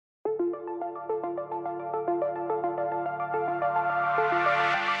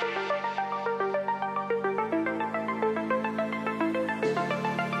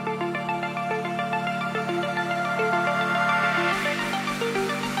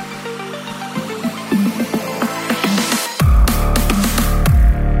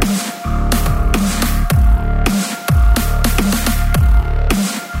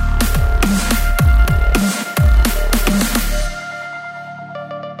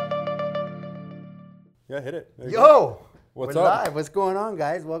Yeah, hit it. Yo! What's We're up? live. What's going on,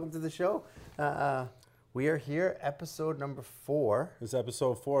 guys? Welcome to the show. We are here, episode number 4. This is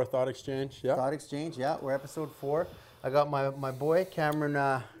episode 4, Thought Exchange. Yeah. Thought Exchange, yeah, we're episode 4. I got my boy, Cameron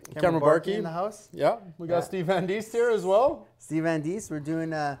Cameron Barkey Barkey in the house. Yeah. We got Yeah. Steve Van Diest here as well. Steve Van Diest. We're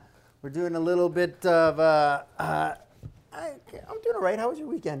doing a little bit of, I'm doing all right. How was your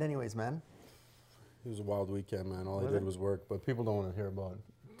weekend anyways, man? It was a wild weekend, man. All I did was work, but people don't want to hear about it.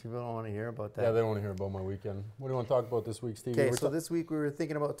 People don't want to hear about that. Yeah, they don't want to hear about my weekend. What do you want to talk about this week, Steve? Okay, so this week we were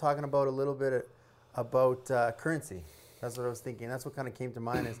thinking about talking about a little bit about currency. That's what I was thinking. That's what kind of came to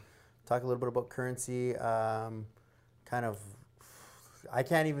mind is talk a little bit about currency. Kind of, I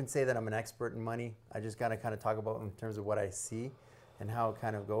can't even say that I'm an expert in money. I just gotta kind of talk about in terms of what I see and how it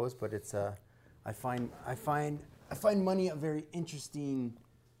kind of goes. But it's I find money a very interesting.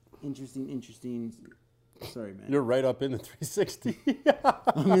 Sorry, man. You're right up in the 360.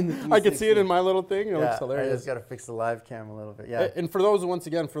 I'm in the I can see it 360. in my little thing. It looks I hilarious. just gotta fix the live cam a little bit. Yeah. And for those, once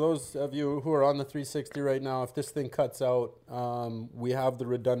again, for those of you who are on the 360 right now, if this thing cuts out, we have the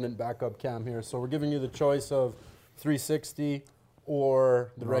redundant backup cam here. So we're giving you the choice of 360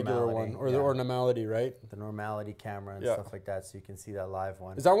 or the regular Normality, one, or yeah. the normality, right? The normality camera and Yeah. stuff like that, so you can see that live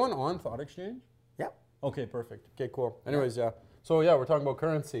one. Is that one on Thought Exchange? Yep. Okay, perfect. Okay, cool. Anyways, yeah. So yeah, we're talking about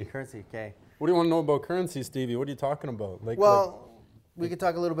currency. Currency, okay. What do you want to know about currency, Stevie? What are you talking about? Well, we could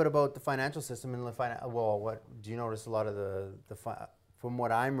talk a little bit about the financial system and what do you notice? A lot of from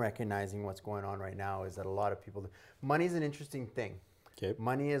what I'm recognizing, what's going on right now is that a lot of people. Money's an interesting thing. Okay.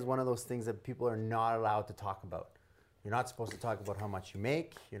 Money is one of those things that people are not allowed to talk about. You're not supposed to talk about how much you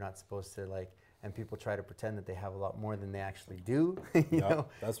make. You're not supposed to and people try to pretend that they have a lot more than they actually do. you know?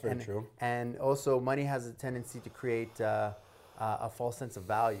 that's very true. And also, money has a tendency to create a false sense of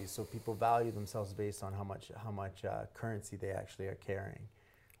value. So people value themselves based on how much currency they actually are carrying.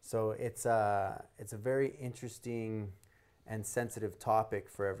 So it's a very interesting and sensitive topic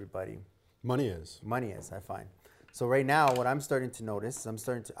for everybody. Money is. Money is, I find. So right now, what I'm starting to notice, I'm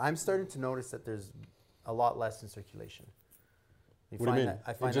starting to notice that there's a lot less in circulation. What do you mean?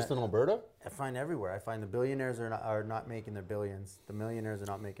 I find just in Alberta? I find everywhere. I find the billionaires are not making their billions. The millionaires are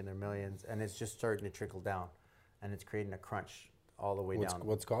not making their millions, and it's just starting to trickle down, and it's creating a crunch all the way down.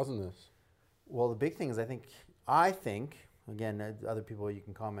 What's causing this? Well, the big thing is I think again, other people you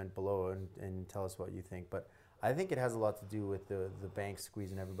can comment below and tell us what you think, but I think it has a lot to do with the banks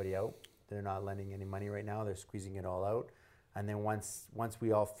squeezing everybody out. They're not lending any money right now. They're squeezing it all out. And then once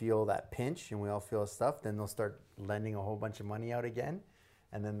we all feel that pinch and we all feel stuff, then they'll start lending a whole bunch of money out again,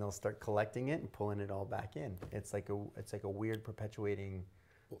 and then they'll start collecting it and pulling it all back in. It's like a weird perpetuating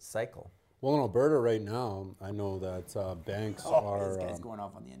cycle. Well, in Alberta right now, I know that banks are. This guy's going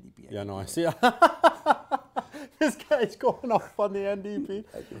off on the NDP. Yeah, no, I see. This guy's going off on the NDP.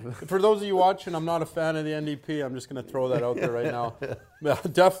 For those of you watching, I'm not a fan of the NDP. I'm just going to throw that out there right now.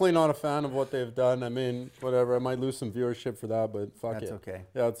 Definitely not a fan of what they've done. I mean, whatever. I might lose some viewership for that, but fuck it. That's okay.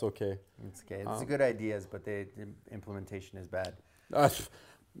 Yeah, it's okay. It's okay. It's good ideas, but the implementation is bad.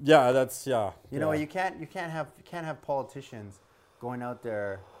 Yeah, that's yeah. You know, you can't have politicians going out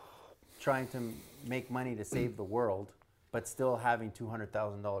there trying to make money to save the world, but still having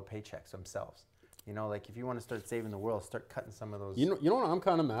 $200,000 paychecks themselves. You know, like if you want to start saving the world, start cutting some of those. You know what I'm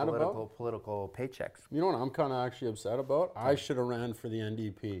kind of mad about? Political paychecks. You know what I'm kind of actually upset about? I should have ran for the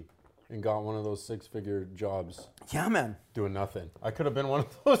NDP and got one of those 6-figure jobs. Yeah, man. Doing nothing. I could have been one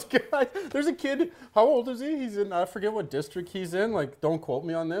of those guys. There's a kid. How old is he? He's in. I forget what district he's in. Like, don't quote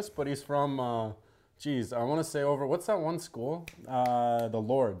me on this, but he's from. Geez, I want to say over. What's that one school? The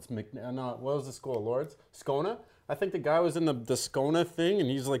Lords. What was the school? Lords. Scona. I think the guy was in the Scona thing, and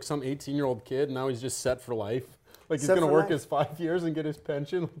he's like some 18-year-old kid. And now he's just set for life. Like he's going to work his 5 years and get his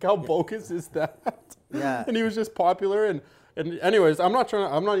pension. Like how bogus is that? Yeah. And he was just popular. And anyways, I'm not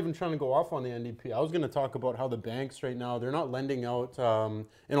even trying to go off on the NDP. I was going to talk about how the banks right now, they're not lending out,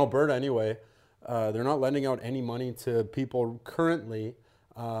 in Alberta anyway, they're not lending out any money to people currently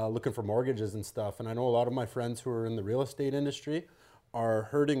looking for mortgages and stuff. And I know a lot of my friends who are in the real estate industry are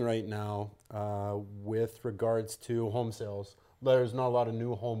hurting right now with regards to home sales. There's not a lot of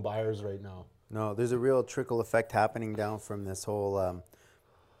new home buyers right now. No, there's a real trickle effect happening down from this whole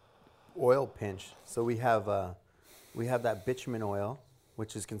oil pinch. So we have that bitumen oil,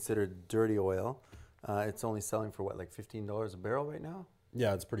 which is considered dirty oil. It's only selling for like $15 a barrel right now?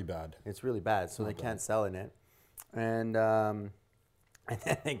 Yeah, it's pretty bad. It's really bad, so they can't sell in it. And then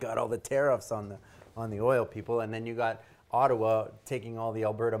they got all the tariffs on the oil people, and then you got Ottawa taking all the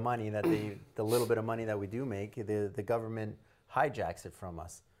Alberta money that the little bit of money that we do make, the government hijacks it from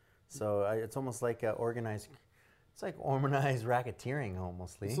us. So it's almost like organized It's like organized racketeering,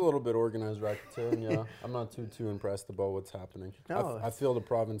 almostly. It's a little bit organized racketeering, yeah. I'm not too impressed about what's happening. No, I feel the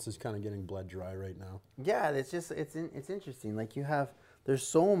province is kind of getting bled dry right now. Yeah, it's interesting. Like you have, there's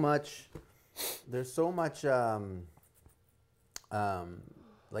so much,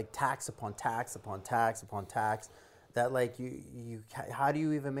 like tax upon tax upon tax upon tax, that like how do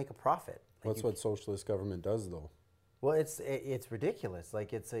you even make a profit? Like That's what socialist government does, though. Well, it's ridiculous.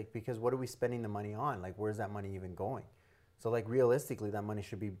 Like it's like, because what are we spending the money on? Like where's that money even going? So like realistically, that money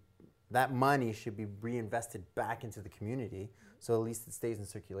should be reinvested back into the community, so at least it stays in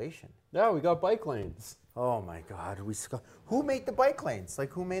circulation. Yeah, we got bike lanes. Oh my God, who made the bike lanes?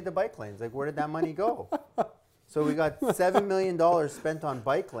 Like who made the bike lanes? Like where did that money go? So we got $7 million spent on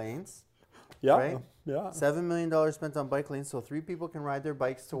bike lanes. Yeah, right? yeah. $7 million spent on bike lanes, so 3 people can ride their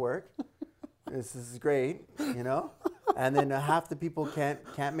bikes to work. This is great, you know. And then half the people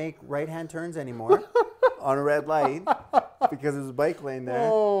can't make right-hand turns anymore on a red light because there's a bike lane there.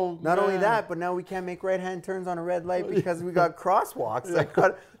 Oh, Not only man. that, but now we can't make right-hand turns on a red light because we got crosswalks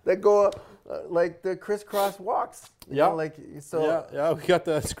that go like the crisscross walks. You know, like so. Yeah, we got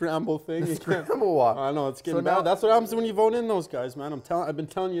the scramble thing. The scramble walk. I know it's getting So bad. now- That's what happens when you vote in those guys, man. I've been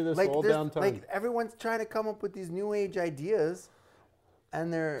telling you this the whole damn time. Like everyone's trying to come up with these new age ideas,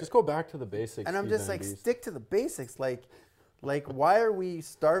 and they're Just go back to the basics. and I'm you just like, beast. stick to the basics. Like why are we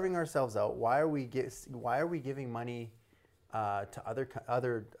starving ourselves out? Why are we giving money to other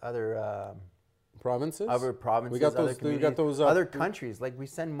provinces. provinces? We got other those. We communities, got those. other countries. Like we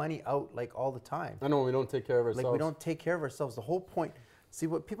send money out like all the time. I know we don't take care of ourselves. Like we don't take care of ourselves. The whole point. See,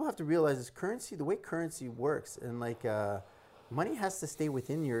 what people have to realize is currency. The way currency works, and like money has to stay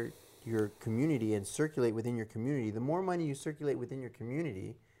within your community and circulate within your community. The more money you circulate within your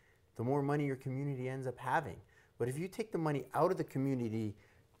community, the more money your community ends up having. But if you take the money out of the community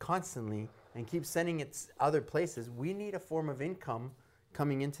constantly and keep sending it other places, we need a form of income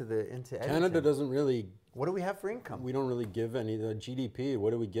coming into Edmonton. Canada doesn't really. What do we have for income? We don't really give any the GDP. What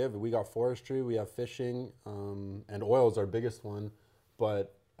do we give? We got forestry, we have fishing, and oil is our biggest one,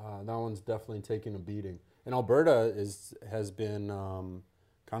 but that one's definitely taking a beating. And Alberta has been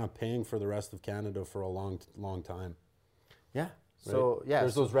kind of paying for the rest of Canada for a long time. Yeah. Right? So yeah,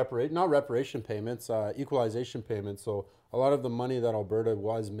 there's those not reparation payments, equalization payments. So a lot of the money that Alberta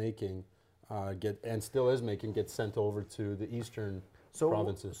was making, and still is making, gets sent over to the eastern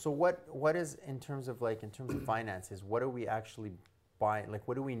provinces. So what is in terms of finances? What are we actually buying? Like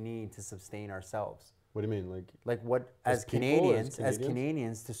what do we need to sustain ourselves? What do you mean, Like what as people,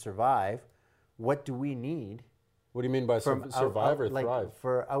 Canadians to survive? What do we need? What do you mean by survive or thrive?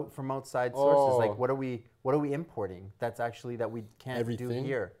 From outside sources, like what are we importing? That we can't do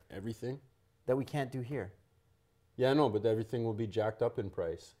here. Everything. That we can't do here. Yeah, no, but everything will be jacked up in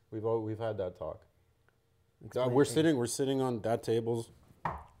price. We've had that talk. Explain We're things. sitting on that tables,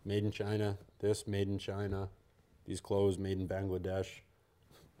 made in China. This made in China. These clothes made in Bangladesh.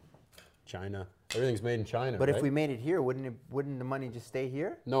 China. Everything's made in China. But right? if we made it here, wouldn't the money just stay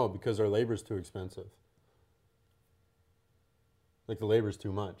here? No, because our labor's too expensive. Like the labor's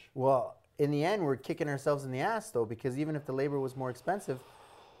too much. Well, in the end, we're kicking ourselves in the ass, though, because even if the labor was more expensive,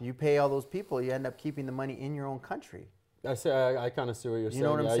 you pay all those people, you end up keeping the money in your own country. I kind of see what you're saying.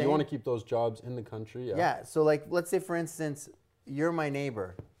 know what I'm You saying? want to keep those jobs in the country. Yeah. Yeah. So, like, let's say, for instance, you're my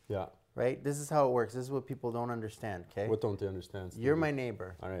neighbor, Yeah. right? This is how it works. This is what people don't understand, okay? What don't they understand? You're Stevie? my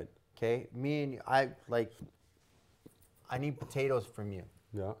neighbor, All right. okay? Me and you, I need potatoes from you.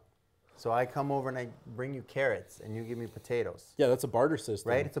 Yeah. So I come over and I bring you carrots, and you give me potatoes, Yeah, that's a barter system.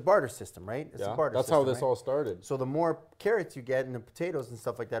 right? It's a barter system, right? It's Yeah. a barter That's system, how this right? all started. So the more carrots you get and the potatoes and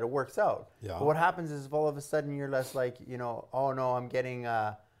stuff like that, it works out. Yeah. But what happens is if all of a sudden you're less like, oh no, I'm getting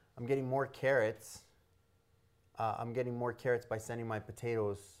more carrots. I'm getting more carrots by sending my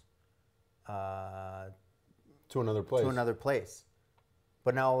potatoes To another place. to another place.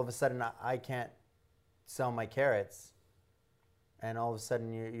 But now all of a sudden I can't sell my carrots. And all of a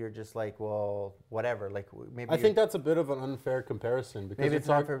sudden you're just like, well, whatever. Like maybe I think that's a bit of an unfair comparison because Maybe you're it's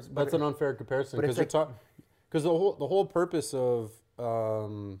an unfair- that's but an unfair comparison but it's because because the whole purpose of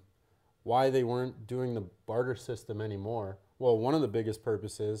why they weren't doing the barter system anymore. Well, one of the biggest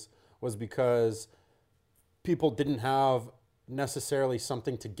purposes was because people didn't have necessarily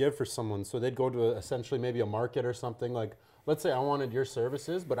something to give for someone, so they'd go to essentially maybe a market or something. Like, let's say I wanted your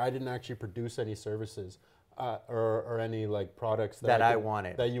services, but I didn't actually produce any services. Or any like products that I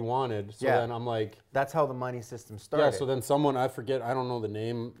wanted. that you wanted. So Yeah. then I'm like, that's how the money system started. yeah. So then someone, I forget, I don't know the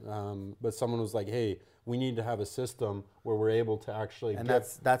name, but someone was like, hey, we need to have a system where we're able to actually and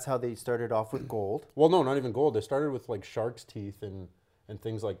get. that's how they started off with gold. Well, no, not even gold. They started with like shark's teeth and and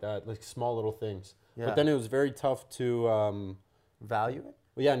things like that, like small little things. Yeah. But then it was very tough to, Value it?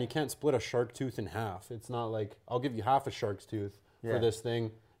 well, yeah, and you can't split a shark tooth in half. It's not like, I'll give you half a shark's tooth Yeah. for this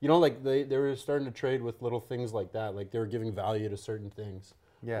thing. You know, like they were starting to trade with little things like that. Like they were giving value to certain things.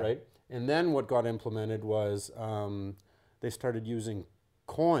 Yeah. Right? And then what got implemented was they started using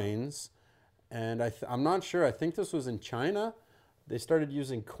coins. And I'm not sure. I think this was in China. They started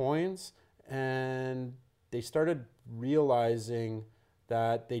using coins, and they started realizing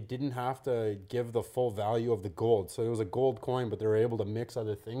that they didn't have to give the full value of the gold. So it was a gold coin, but they were able to mix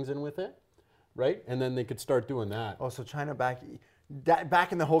other things in with it, right? And then they could start doing that. Oh, so China back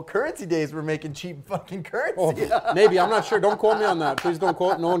in the whole currency days, we're making cheap fucking currency. Oh, maybe, I'm not sure. Don't quote me on that. Please don't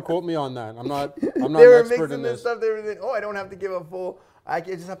quote. No one quote me on that. I'm not They an were expert mixing in this this. stuff. They were thinking, oh, I don't have to give a full. I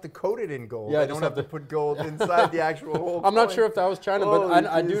just have to coat it in gold. Yeah, I I don't just have to have to- put gold inside the actual whole. I'm not coin. sure if that was China, Holy but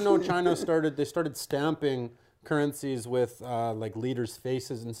I do jeez. know China started stamping currencies with like leaders'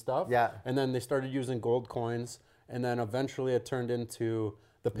 faces and stuff. Yeah. And then they started using gold coins, and then eventually it turned into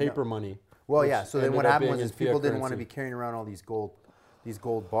the paper money. Well, which yeah. So then ended what up happened being was in people fiat didn't want to be currency. carrying around all these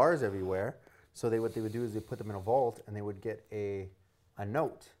gold bars everywhere. So what they would do is they put them in a vault, and they would get a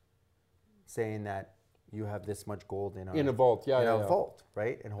note saying that you have this much gold in In a vault, yeah, in yeah, our yeah. vault,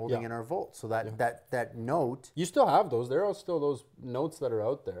 right? And holding Yeah. in our vault. So that note, You still have those. There are still those notes that are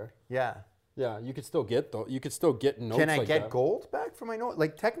out there. yeah. Yeah, you could still get those. You could still get notes. Can I like get that. gold back for my note?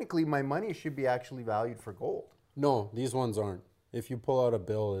 Like technically, my money should be actually valued for gold. No, these ones aren't. If you pull out a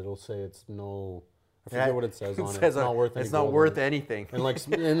bill, it'll say it's no. I forget Yeah, what it says on it. says It's not worth. Any It's not gold on worth it. anything. And like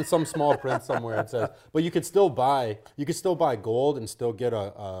in some small print somewhere it says, but you could still buy gold and still get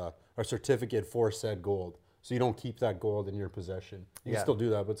a certificate for said gold. So you don't keep that gold in your possession. You Yeah. can still do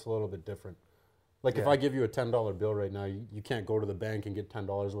that, but it's a little bit different. Like if Yeah. I give you a $10 bill right now, you can't go to the bank and get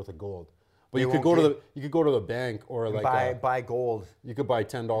 $10 worth of gold. But They you could won't go to the bank or like buy gold. you could buy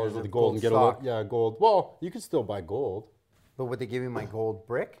 $10 worth a of gold and gold get a stock. little, gold. Well, you could still buy gold. But would they give me my gold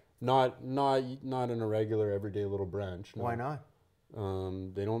brick? Not in a regular everyday little branch. No. Why not?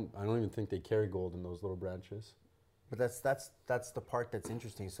 They don't. I don't even think they carry gold in those little branches. But that's the part that's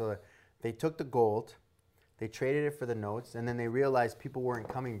interesting. So they took the gold, they traded it for the notes, and then they realized people weren't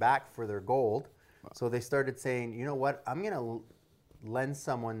coming back for their gold. So they started saying, you know what? I'm gonna lend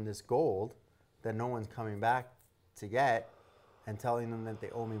someone this gold that no one's coming back to get, and telling them that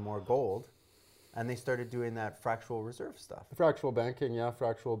they owe me more gold. And they started doing that fractional reserve stuff. Fractional banking, yeah.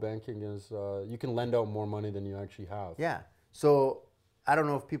 Fractional banking is you can lend out more money than you actually have. Yeah. So I don't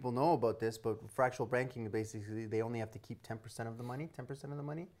know if people know about this, but fractional banking, basically, they only have to keep 10% of the money,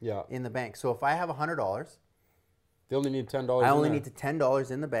 Yeah. in the bank. So if I have $100, They only need $10. I only in need there. to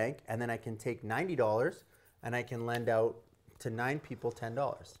 $10 in the bank, and then I can take $90 and I can lend out to 9 people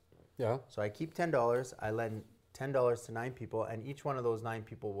 $10. Yeah. So I keep $10, I lend $10 to 9 people, and each one of those 9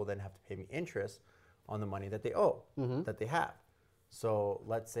 people will then have to pay me interest on the money that they owe, that they have. So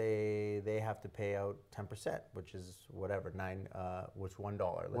let's say they have to pay out 10%, which is whatever, which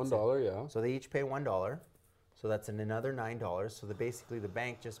 $1. let's say. $1, yeah. So they each pay $1. So that's another $9. So basically the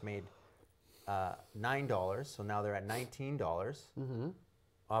bank just made $9. So now they're at $19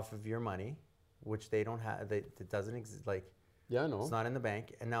 off of your money, which they don't have. It doesn't exist. Like Yeah, I know. it's not in the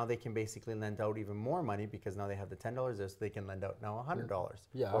bank, and now they can basically lend out even more money because now they have the $10 there, so they can lend out now $100.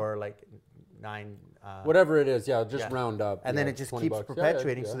 Yeah. Or like nine. Whatever it is, yeah, just Yeah. round up. And then yeah, it just 20 keeps bucks. Yeah, yeah,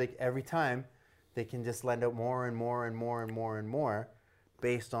 perpetuating. yeah. So every time they can just lend out more and more and more and more and more,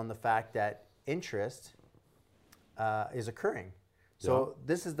 based on the fact that interest is occurring. So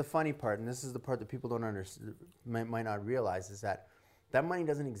this is the funny part, and this is the part that people don't understand, might not realize, is that money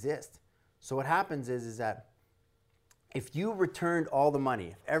doesn't exist. So what happens is that if you returned all the money,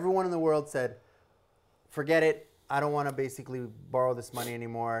 if everyone in the world said, forget it, I don't want to basically borrow this money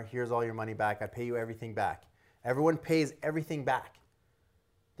anymore, here's all your money back, I pay you everything back. Everyone pays everything back.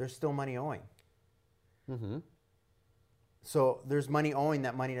 There's still money owing. So there's money owing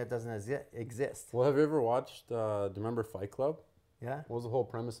that money that doesn't exist. Well, have you ever watched, do you remember Fight Club? Yeah? What was the whole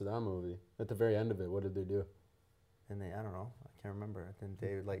premise of that movie? At the very end of it, what did they do? And I don't know, I can't remember. Then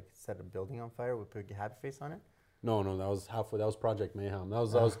they like set a building on fire with a happy face on it? No, that was halfway. That was Project Mayhem. That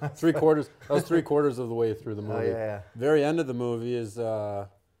was three quarters. That was 3/4 of the way through the movie. yeah. Very end of the movie is,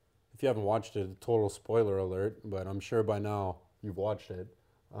 if you haven't watched it, total spoiler alert. But I'm sure by now you've watched it.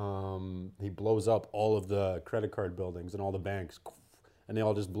 He blows up all of the credit card buildings and all the banks, and they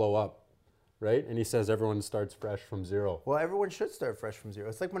all just blow up, right? And he says everyone starts fresh from zero. Well, everyone should start fresh from zero.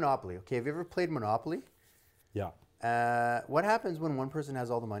 It's like Monopoly. Okay, have you ever played Monopoly? Yeah. What happens when one person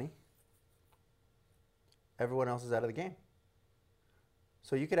has all the money? Everyone else is out of the game.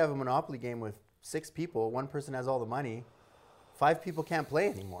 So you could have a Monopoly game with 6 people. One person has all the money. 5 people can't play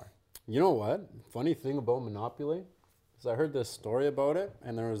anymore. You know what? Funny thing about Monopoly is I heard this story about it,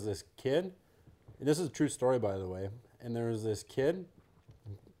 and there was this kid. This is a true story, by the way. And there was this kid,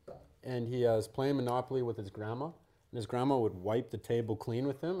 and he was playing Monopoly with his grandma. And his grandma would wipe the table clean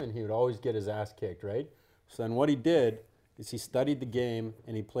with him, and he would always get his ass kicked, right? So then what he did is he studied the game,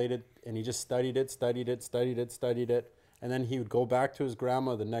 and he played it, and he just studied it. And then he would go back to his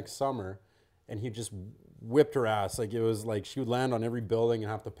grandma the next summer, and he just whipped her ass. Like, it was like she would land on every building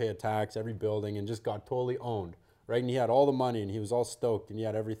and have to pay a tax, every building, and just got totally owned, right? And he had all the money, and he was all stoked, and he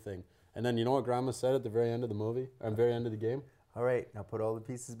had everything. And then you know what grandma said at the very end of the movie, or very end of the game? All right, now put all the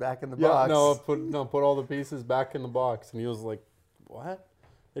pieces back in the Yeah, box. put all the pieces back in the box. And he was like, what?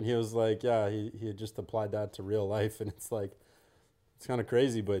 And he was like, yeah, he had just applied that to real life. And it's like, it's kind of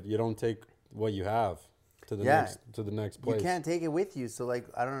crazy, but you don't take what you have to the next place. You can't take it with you. So like,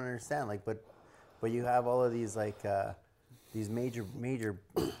 I don't understand. Like, but you have all of these like these major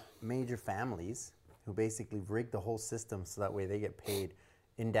families who basically rig the whole system so that way they get paid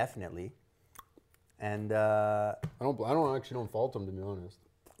indefinitely. And I don't fault them, to be honest.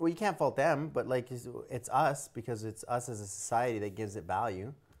 Well, you can't fault them, but like it's us, because it's us as a society that gives it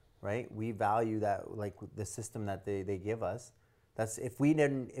value, right? We value that, like the system that they give us. That's if we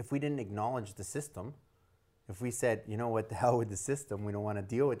didn't acknowledge the system, if we said, you know what, the hell with the system, we don't want to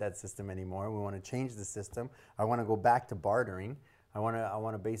deal with that system anymore. We want to change the system. I want to go back to bartering. I want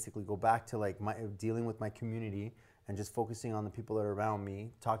to basically go back to like dealing with my community and just focusing on the people that are around me,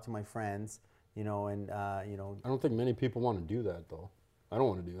 talk to my friends. You know, and you know. I don't think many people want to do that, though. I don't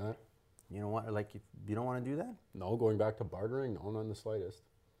want to do that. You know what? Like, you don't want to do that? No, going back to bartering, no, not in the slightest.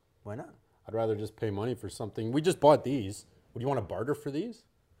 Why not? I'd rather just pay money for something. We just bought these. Would you want to barter for these?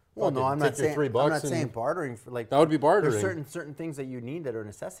 Well, no, I'm not saying bartering for like. That would be bartering. There's certain things that you need that are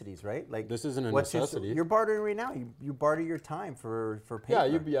necessities, right? Like this isn't a necessity. You're bartering right now. You barter your time for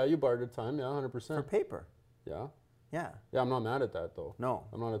paper. You bartered time. Yeah, 100%. For paper. Yeah. Yeah. Yeah, I'm not mad at that though. No.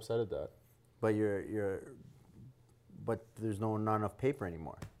 I'm not upset at that. But but there's not enough paper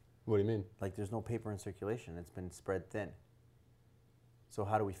anymore. What do you mean? Like there's no paper in circulation. It's been spread thin. So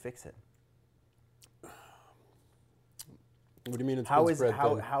how do we fix it? What do you mean it's been spread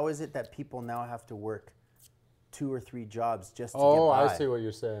thin? How is it that people now have to work 2 or 3 jobs just to get by? I see what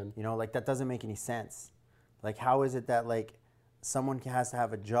you're saying. You know, like that doesn't make any sense. Like how is it that like someone has to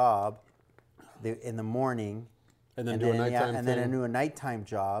have a job in the morning and then do a nighttime and then do a nighttime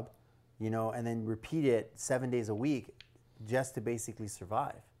job, you know, and then repeat it 7 days a week just to basically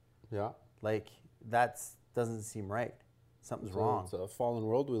survive. Yeah. Like that doesn't seem right. Something's wrong. It's a fallen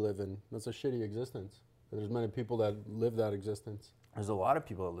world we live in. That's a shitty existence. There's many people that live that existence. There's a lot of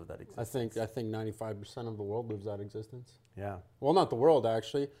people that live that existence. I think 95% of the world lives that existence. Yeah. Well, not the world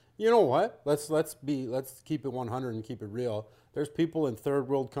actually. You know what? Let's keep it 100 and keep it real. There's people in third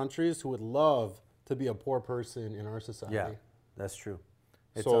world countries who would love to be a poor person in our society. Yeah, that's true.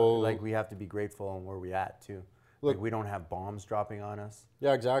 It's so like we have to be grateful on where we're at too. Look, like we don't have bombs dropping on us.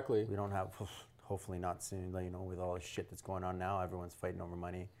 Yeah, exactly. We don't have, hopefully not soon, you know, with all the shit that's going on now, everyone's fighting over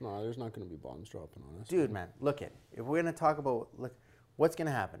money. No, there's not going to be bombs dropping on us. Dude, man, look it. If we're going to talk about, look, what's going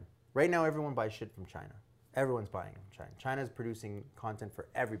to happen? Right now, everyone buys shit from China. Everyone's buying from China. China's producing content for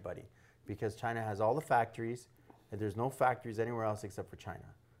everybody because China has all the factories, and there's no factories anywhere else except for China.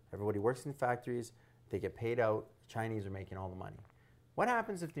 Everybody works in factories, they get paid out, the Chinese are making all the money. What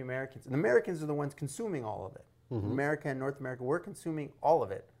happens if the Americans are the ones consuming all of it? Mm-hmm. America and North America, we're consuming all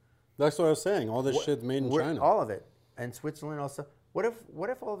of it. That's what I was saying. All this shit's made in China. All of it. And Switzerland also. What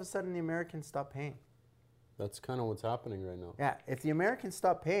if all of a sudden the Americans stop paying? That's kind of what's happening right now. Yeah. If the Americans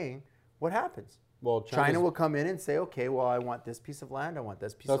stop paying, what happens? Well, China will come in and say, okay, well, I want this piece of land. I want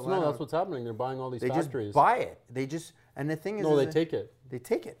this piece of land. No, that's what's happening. They're buying all these factories. They just buy it. And the thing is... No, they take it. They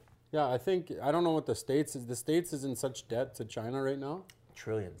take it. Yeah, I don't know what the States is. The States is in such debt to China right now.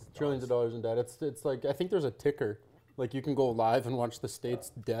 Trillions of dollars in debt. It's like, I think there's a ticker. Like you can go live and watch the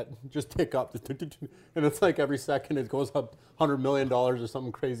States debt just tick up. And it's like every second it goes up $100 million or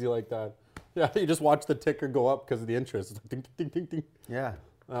something crazy like that. Yeah, you just watch the ticker go up because of the interest. It's like ding, ding, ding, ding. Yeah.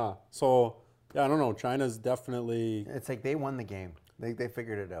 So, yeah, I don't know. China's definitely... It's like they won the game. They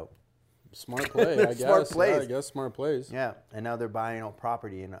figured it out. Smart play, I guess. Smart plays. Yeah, I guess smart plays. Yeah, and now they're buying out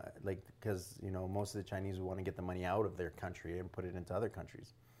property, and because most of the Chinese want to get the money out of their country and put it into other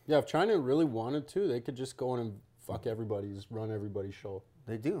countries. Yeah, if China really wanted to, they could just go in and fuck everybody, just run everybody's show.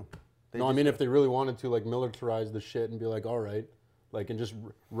 They do. I mean, if they really wanted to, like, militarize the shit and be like, all right, like, and just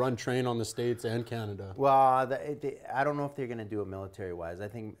run train on the States and Canada. Well, I don't know if they're going to do it military-wise. I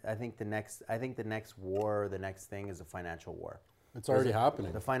think the next war, the next thing is a financial war. It's already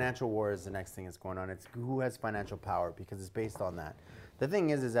happening. The financial war is the next thing that's going on. It's who has financial power because it's based on that. The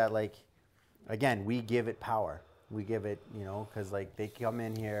thing is that like, again, we give it power. We give it, you know, because like they come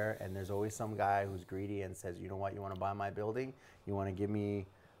in here and there's always some guy who's greedy and says, you know what, you want to buy my building? You want to give me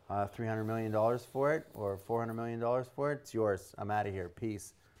 $300 million for it or $400 million for it? It's yours. I'm out of here.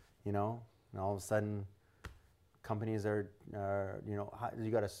 Peace. You know, and all of a sudden, companies are you know, you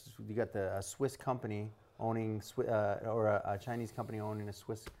got a Swiss company owning or a Chinese company owning a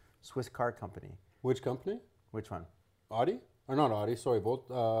Swiss car company. Which company? Which one? Audi? Or not Audi? Sorry, both.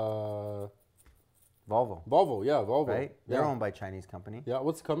 Volvo. Volvo, yeah, Volvo. Right? They're yeah. owned by a Chinese company. Yeah,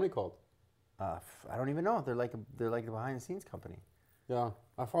 what's the company called? I don't even know. They're like a behind the scenes company. Yeah,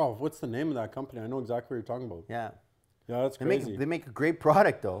 what's the name of that company? I know exactly what you're talking about. Yeah. Yeah, that's crazy. They make a great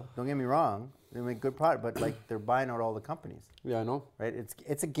product though. Don't get me wrong. They make good product, but like they're buying out all the companies. Yeah, I know. Right?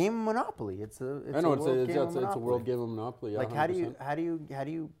 It's a game of Monopoly. It's a world game of Monopoly. Yeah, like 100%. how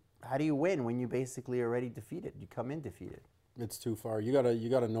do you win when you basically are already defeated? You come in defeated. It's too far. You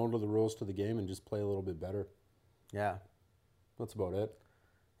gotta know the rules to the game and just play a little bit better. Yeah. That's about it.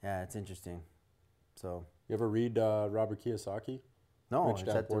 Yeah, it's interesting. So you ever read Robert Kiyosaki? no, Rich is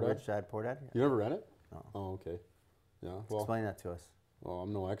Dad that the Poor Dad? Rich Dad Poor Dad? You never read it? No. Oh, okay. Yeah. Well, Explain that to us. well,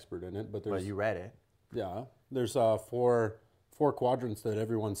 I'm no expert in it, but But you read it. yeah, there's four quadrants that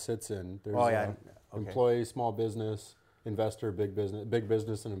everyone sits in. There's Okay. employee, small business, investor, big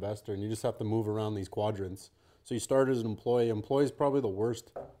business, and investor, and you just have to move around these quadrants. So you start as an employee. Employee is probably the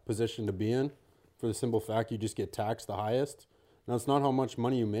worst position to be in, for the simple fact you just get taxed the highest. Now it's not how much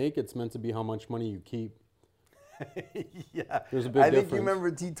money you make; it's meant to be how much money you keep. Yeah, There's a big I think difference. you remember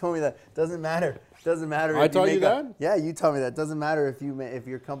T told me that. Doesn't matter. Doesn't matter. I if taught you make that? Yeah, you told me that. Doesn't matter if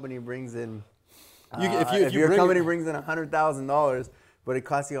your company brings in. If you your bring company it- brings in $100,000, but it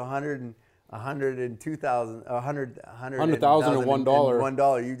costs you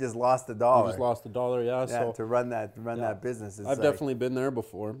 $100,001, you just lost a dollar. You just lost $1, yeah. Yeah, So to run that business. It's I've like, definitely been there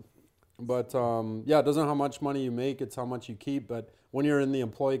before. But yeah, it doesn't how much money you make, it's how much you keep. But when you're in the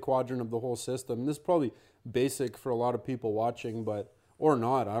employee quadrant of the whole system, this is probably basic for a lot of people watching, but or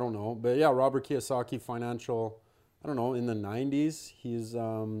not, I don't know. But yeah, Robert Kiyosaki, financial, I don't know, in the 90s, he's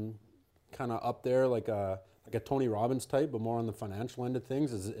kind of up there like a Tony Robbins type, but more on the financial end of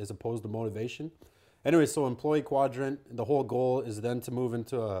things as opposed to motivation. Anyway, so employee quadrant, the whole goal is then to move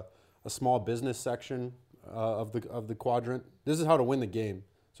into a small business section of the quadrant. This is how to win the game.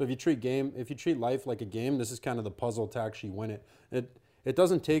 So if you treat life like a game, this is kind of the puzzle to actually win it. It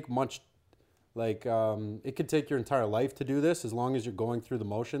doesn't take much, like it could take your entire life to do this as long as you're going through the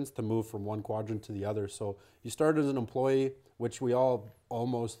motions to move from one quadrant to the other. So you start as an employee, which we all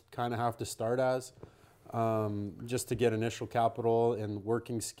almost kind of have to start as, just to get initial capital and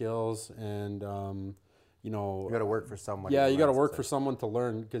working skills and you know. You got to work for someone. Yeah, you got to work for someone to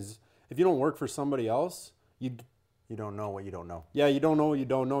learn, because if you don't work for somebody else, you don't know what you don't know. Yeah, you don't know what you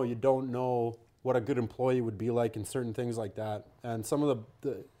don't know. You don't know what a good employee would be like and certain things like that. And some of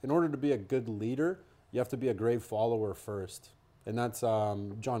in order to be a good leader, you have to be a great follower first. And that's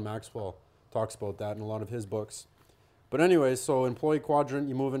John Maxwell talks about that in a lot of his books. But anyways, so employee quadrant,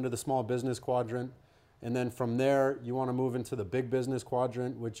 you move into the small business quadrant. And then from there, you want to move into the big business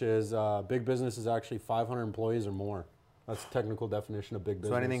quadrant, which is big business is actually 500 employees or more. That's the technical definition of big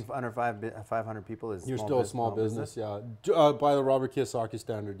business. So anything under 500 people is You're still a small business, yeah. By the Robert Kiyosaki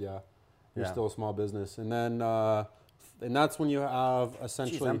standard, yeah. You're still a small business. And then, and that's when you have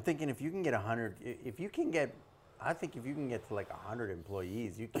essentially... Jeez, I'm thinking if you can get 100, I think if you can get to like 100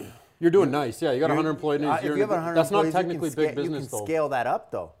 employees, you can... You're doing nice, yeah. You got 100 employees. If you have 100 that's not employees, technically big business, you can though. scale that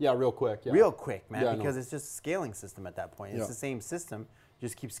up, though. Yeah, real quick. Yeah. Real quick, man, Yeah, because it's just a scaling system at that point. It's the same system,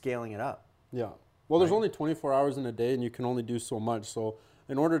 just keep scaling it up. Yeah. Well, there's only 24 hours in a day, and you can only do so much. So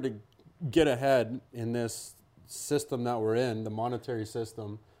in order to get ahead in this system that we're in, the monetary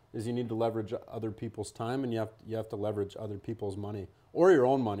system, is you need to leverage other people's time, and you have to leverage other people's money or your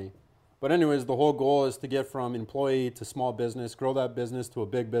own money. But anyways, the whole goal is to get from employee to small business, grow that business to a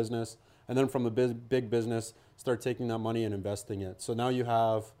big business, and then from the big business, start taking that money and investing it. So now you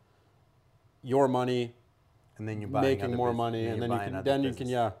have your money, and then you're making more money, and then you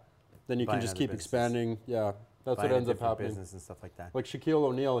can just keep expanding. Yeah, that's what ends up happening. Business and stuff like that. Like Shaquille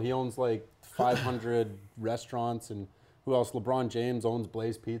O'Neal, he owns like 500 restaurants, and who else? LeBron James owns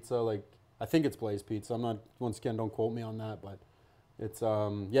Blaze Pizza. Like, I think it's Blaze Pizza. I'm not, once again, don't quote me on that, but it's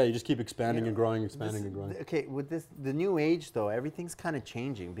yeah, you just keep expanding and growing, and growing. Okay, with the new age though, everything's kind of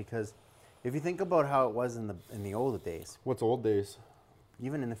changing, because if you think about how it was in the old days. What's old days?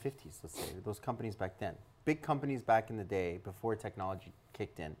 Even in the 50s, let's say, those companies back then, big companies back in the day before technology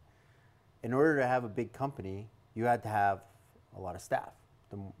kicked in order to have a big company, you had to have a lot of staff.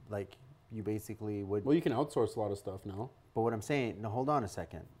 Like you basically would. Well, you can outsource a lot of stuff now. But what I'm saying, no, hold on a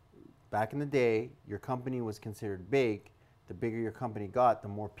second. Back in the day, your company was considered big. The bigger your company got, the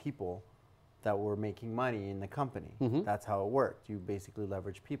more people that were making money in the company. That's how it worked. You basically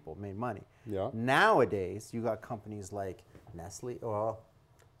leveraged people, made money. Yeah. Nowadays, you got companies like Nestle. Well,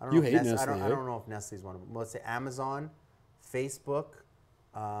 I don't You know if hate Nestle, Nestle, I eh? don't know if Nestle's one of them. Let's say Amazon, Facebook,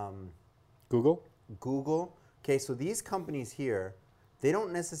 Google? Google. Okay, so these companies here, they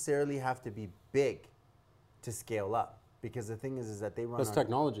don't necessarily have to be big to scale up, because the thing is that they run That's on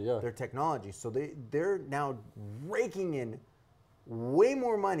technology, yeah. their technology. So they're now raking in way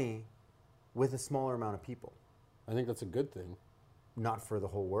more money with a smaller amount of people. I think that's a good thing. Not for the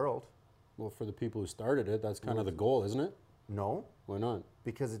whole world. Well, for the people who started it, that's kind of the goal, isn't it? No, Why not?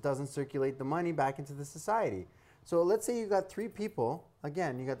 because it doesn't circulate the money back into the society. So let's say you got 3 people.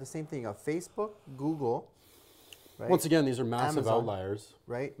 Again, you got the same thing. You got Facebook, Google, right? Once again, these are massive Amazon. outliers.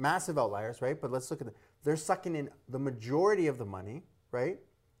 Right? Massive outliers, right? But let's look at they're sucking in the majority of the money, right?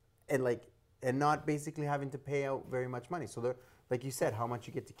 And not basically having to pay out very much money. So they're, like you said, how much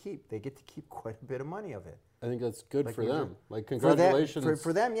you get to keep. They get to keep quite a bit of money of it. I think that's good Like for major- them. Like, For them- congratulations.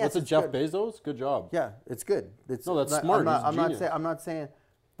 for them, yes, What's it, it's Jeff good. Bezos? Good job. Yeah, it's good. It's No, that's not- smart. I'm not, He's a I'm not genius. saying. I'm not saying.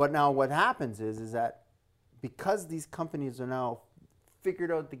 But now what happens is that because these companies are now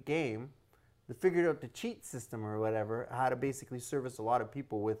figured out the game, they figured out the cheat system or whatever, how to basically service a lot of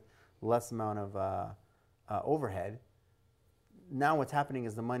people with less amount of overhead. Now what's happening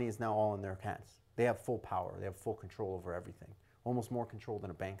is the money is now all in their hands. They have full power. They have full control over everything. Almost more control than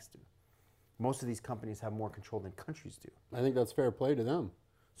the banks do. Most of these companies have more control than countries do. I think that's fair play to them.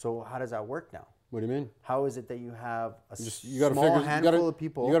 So how does that work now? What do you mean? How is it that you have a You gotta small figure- you handful gotta- of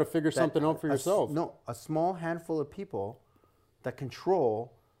people? you gotta figure that- something out for yourself. No, a small handful of people that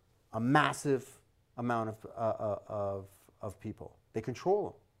control a massive amount of people. They control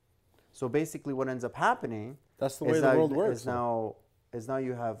them. So basically, what ends up happening That's the is way the now- world works. is now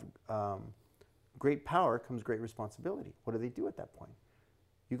you have great power comes great responsibility. What do they do at that point?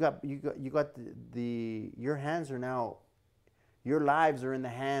 You got your hands are now, your lives are in the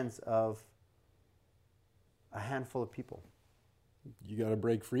hands of a handful of people. You got to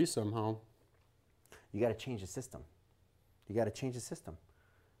break free somehow. You got to change the system. You got to change the system.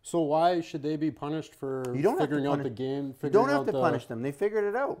 So why should they be punished for You don't have to figuring out punish- the game? You figuring don't have out to the- punish them. They figured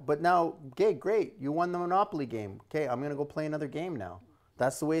it out. But now, okay, great. You won the Monopoly game. Okay, I'm going to go play another game now.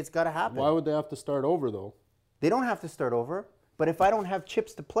 That's the way it's got to happen. Why would they have to start over though? They don't have to start over. But if I don't have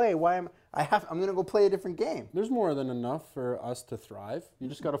chips to play, I'm going to go play a different game. There's more than enough for us to thrive. You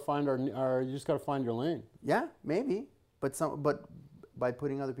just got to find you just got to find your lane. Yeah, maybe. But by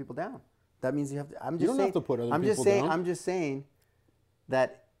putting other people down. That means you have to. I'm just You don't saying, have to put other I'm just people saying, down. I'm just saying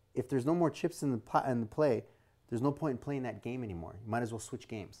that if there's no more chips in the play, there's no point in playing that game anymore. You might as well switch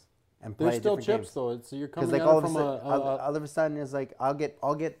games and play There's still different chips games. though. It's you're Because coming like at all it of a from sudden, all of a sudden, it's like I'll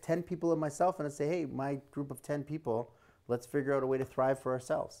get 10 people of myself and I say, hey, my group of 10 people, let's figure out a way to thrive for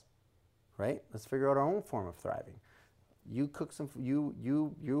ourselves, right? Let's figure out our own form of thriving. You cook some.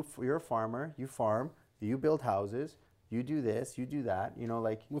 You're a farmer. You farm. You build houses. You do this. You do that. You know,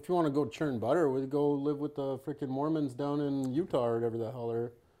 like If you want to go churn butter, we go live with the freaking Mormons down in Utah or whatever the hell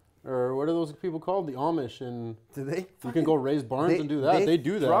or what are those people called? The Amish, and do they? you can go raise barns and do that. They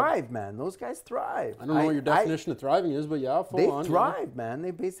do that. Thrive, man. Those guys thrive. I don't know what your definition of thriving is, but yeah, full They on. yeah. thrive, man.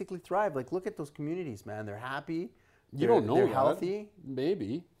 They basically thrive. Like, look at those communities, man. They're happy. You don't know They're that. healthy.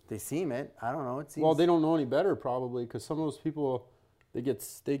 Maybe. They seem it. I don't know. It seems. Well, they don't know any better probably because some of those people, they get.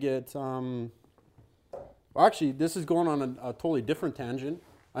 Well, actually, this is going on a totally different tangent.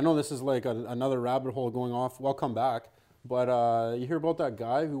 I know this is like another rabbit hole going off. Well, come back. But you hear about that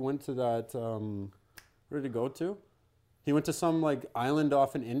guy who went to that, where did he go to? He went to some like island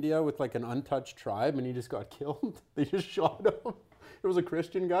off in India with like an untouched tribe and he just got killed. They just shot him. It was a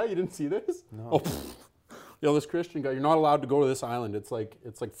Christian guy. You didn't see this? No. Oh, yo, this Christian guy, you're not allowed to go to this island. It's like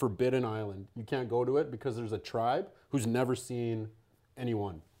forbidden island. You can't go to it because there's a tribe who's never seen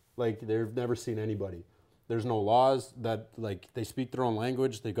anyone. Like they've never seen anybody. There's no laws that like they speak their own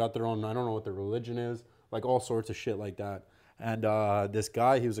language. They got their own, I don't know what their religion is, like all sorts of shit like that. And this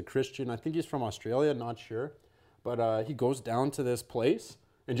guy, he was a Christian. I think he's from Australia, not sure. But he goes down to this place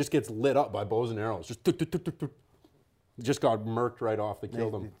and just gets lit up by bows and arrows. Just tuk, tuk, tuk, tuk, tuk. Just got murked right off. They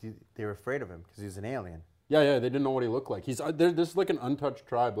killed him. They were afraid of him because he was an alien. Yeah, they didn't know what he looked like. He's this is like an untouched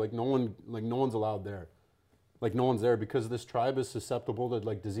tribe. Like no one's allowed there. Like no one's there because this tribe is susceptible to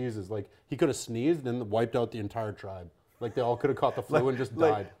like diseases. Like he could have sneezed and wiped out the entire tribe. Like they all could have caught the flu and just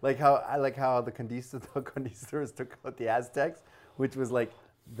died. Like how the conquistadors took out the Aztecs, which was like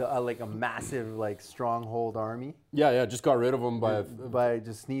like a massive like stronghold army Yeah, just got rid of him by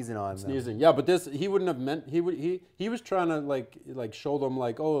just sneezing on them. sneezing. Yeah, but this he wouldn't have meant he was trying to like show them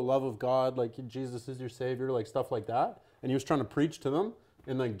like, oh, the love of God, like Jesus is your savior, like stuff like that. And he was trying to preach to them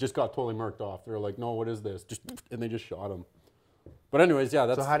and like just got totally murked off. They were like, no, what is this? Just and they just shot him. But anyways, yeah,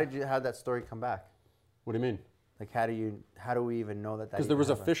 that's So how'd that story come back? what do you mean? Like how do we even know that? Because there was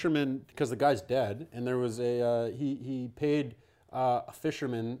a fisherman, because the guy's dead, and there was he paid a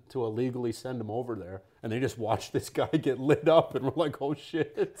fisherman to illegally send him over there, and they just watched this guy get lit up, and we're like, oh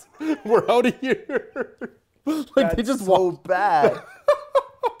shit, we're out of here. Like That's they just so walked. bad.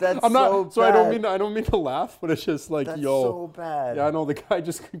 That's I'm not, so bad. so I don't mean to laugh, but it's just like, That's yo, so bad. yeah, I know the guy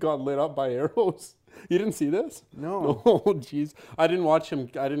just got lit up by arrows. You didn't see this? No. Oh, jeez. I didn't watch him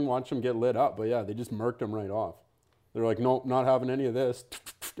get lit up, but yeah, they just murked him right off. They're like, nope, not having any of this,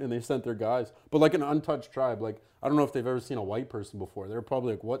 and they sent their guys. But like an untouched tribe, like I don't know if they've ever seen a white person before. They're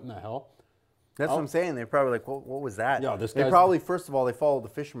probably like, what in the hell? That's what I'm saying. They're probably like, what was that? Yeah, They probably, first of all, they followed the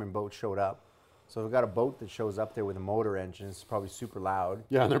fisherman boat showed up. So we've got a boat that shows up there with a motor engine. It's probably super loud.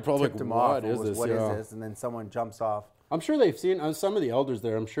 Yeah, and they're probably Tipped like, them off. what is this? What Yeah. is this? And then someone jumps off. I'm sure they've seen, some of the elders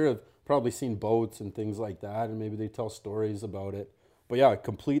there, I'm sure have probably seen boats and things like that, and maybe they tell stories about it. But yeah, a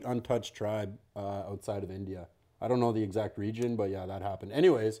complete untouched tribe outside of India. I don't know the exact region, but yeah, that happened.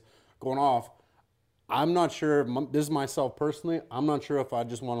 Anyways, going off, I'm not sure, this is myself personally, I'm not sure if I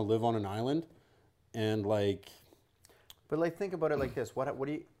just want to live on an island and like... But like, think about it like this. What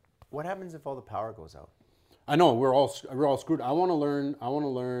happens if all the power goes out? I know, we're all screwed. I want to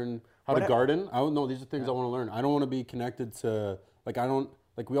learn how to garden. These are things I want to learn. I don't want to be connected to,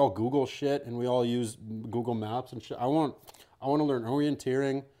 like we all Google shit and we all use Google Maps and shit. I want to learn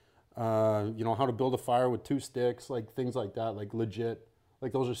orienteering, how to build a fire with 2 sticks, like things like that, like legit.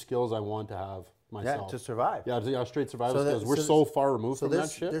 Like those are skills I want to have myself. Yeah, to survive. Yeah, straight survival skills. We're so far removed from that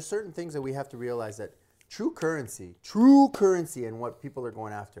shit. There's certain things that we have to realize that true currency and what people are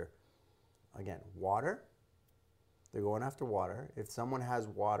going after. Again, water. They're going after water. If someone has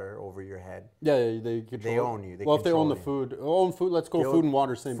water over your head, they own you. If they own the food, let's go food and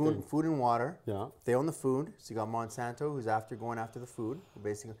water, same thing. Food and water. Yeah. They own the food. So you got Monsanto, who's going after the food.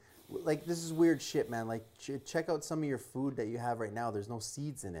 Basically, like this is weird shit, man. Like check out some of your food that you have right now. There's no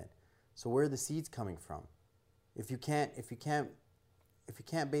seeds in it. So where are the seeds coming from? If you can't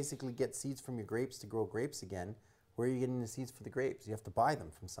basically get seeds from your grapes to grow grapes again, where are you getting the seeds for the grapes? You have to buy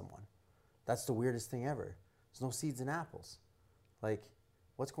them from someone. That's the weirdest thing ever. There's no seeds in apples. Like,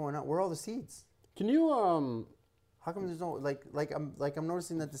 what's going on? Where are all the seeds? Can you How come there's no I'm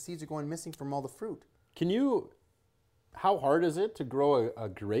noticing that the seeds are going missing from all the fruit. How hard is it to grow a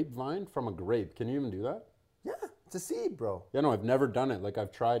grapevine from a grape? Can you even do that? Yeah, it's a seed, bro. Yeah, no, I've never done it. Like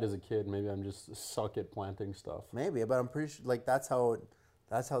I've tried as a kid. Maybe I'm just suck at planting stuff. Maybe, but I'm pretty sure like that's how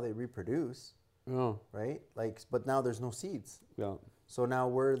they reproduce, Yeah. right? Like, but now there's no seeds. Yeah. So now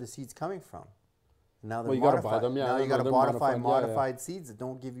where are the seeds coming from? Now they're Well, you gotta modified. buy them, yeah, Now I you know, got to they're modified seeds that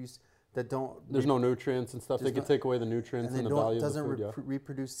don't give you There's no nutrients and stuff. They can take away the nutrients and the value of the doesn't food.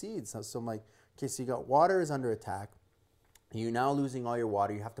 reproduce seeds. So I'm like, okay, so you got water is under attack. You're now losing all your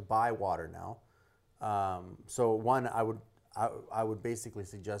water. You have to buy water now. So one, I would basically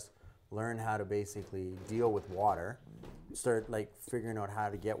suggest learn how to basically deal with water. Start like figuring out how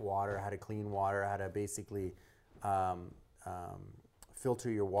to get water, how to clean water, how to basically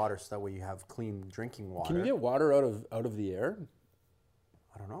filter your water so that way you have clean drinking water. Can you get water out of the air?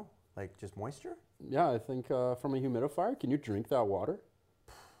 I don't know, like just moisture? Yeah, I think from a humidifier. Can you drink that water?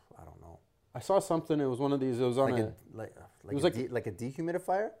 I don't know. I saw something. It was one of these. It was on like a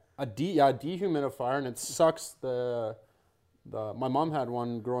dehumidifier? a dehumidifier, and it sucks the. My mom had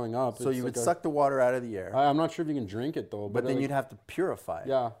one growing up. So you would suck the water out of the air. I'm not sure if you can drink it though. But then you'd have to purify it.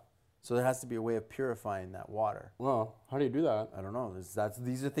 Yeah. So there has to be a way of purifying that water. Well, how do you do that? I don't know.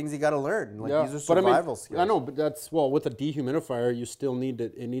 These are things you got to learn. Like Yeah, these are but survival skills. I know, but with a dehumidifier, you still need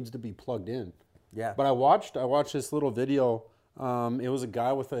it. It needs to be plugged in. Yeah. But I watched this little video. It was a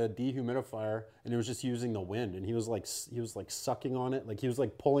guy with a dehumidifier, and he was just using the wind, and he was like sucking on it, like he was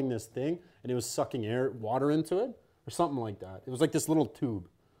like pulling this thing, and he was sucking water into it, or something like that. It was like this little tube.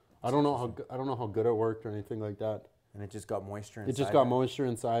 I don't know how good it worked or anything like that. And it just got moisture inside. It just got moisture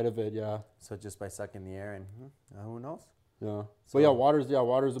inside of it, yeah. So just by sucking the air, and who knows? Yeah. So yeah, water's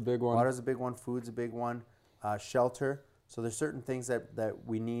a big one. Water's a big one. Food's a big one. Shelter. So there's certain things that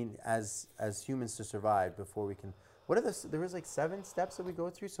we need as humans to survive before we can. There was like 7 steps that we go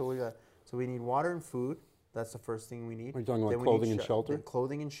through. So we need water and food. That's the first thing we need. Are you talking about clothing and shelter?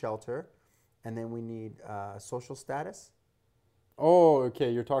 Clothing and shelter, and then we need social status. Oh,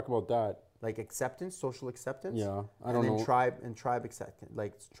 okay. You're talking about that. like acceptance, social acceptance. Yeah, I and don't then know. tribe acceptance,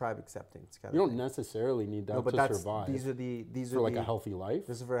 like tribe acceptance. Kind You of don't thing. necessarily need that No, but to survive these are the for like a healthy life.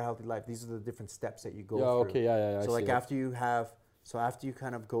 This is for a healthy life. These are the different steps that you go Yeah. through. Okay. Yeah. I So like see it. after you have, so after you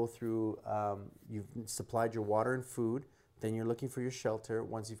kind of go through, you've supplied your water and food. Then you're looking for your shelter.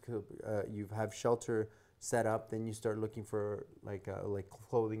 Once you have shelter set up, then you start looking for like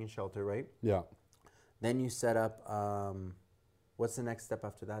clothing and shelter, right? Yeah. Then you set up. What's the next step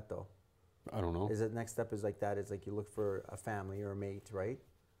after that, though? I don't know. Is the next step is like that? Is like you look for a family or a mate, right?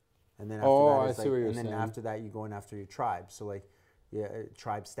 And then after Oh, that, I it's see like, what you're and then saying. after that, you going after your tribe. So like, yeah,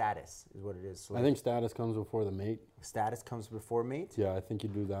 tribe status is what it is. So I like, think status comes before the mate. status comes before mate, Yeah, I think you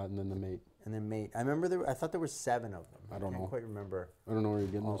do that and then the mate. and then mate. I remember I thought there were 7 of them. I don't can't know. quite remember I don't know where you're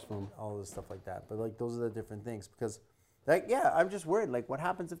getting this from. all the stuff like that. But like those are the different things because, like, yeah, I'm just worried. Like, what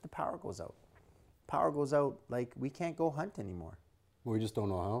happens if the power goes out? Power goes out. Like, we can't go hunt anymore. We just don't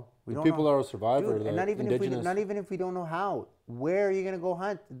know how. We The don't people know. that are survivor, Dude, the and not even if indigenous. we don't know how. Where are you gonna go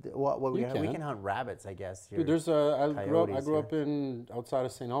hunt? What we You have, we can. can hunt rabbits, I guess. Here. Dude, there's I Coyotes grew up in outside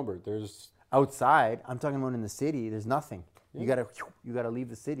of St. Albert. There's Outside, I'm talking about in the city. There's nothing. You gotta leave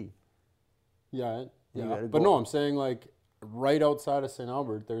the city. yeah, You yeah. gotta But go. no, I'm saying like right outside of St.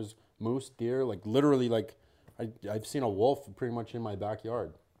 Albert, there's moose, deer, like literally like I've seen a wolf pretty much in my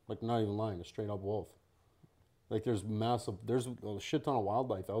backyard. Like not even lying, a straight up wolf. Like there's a shit ton of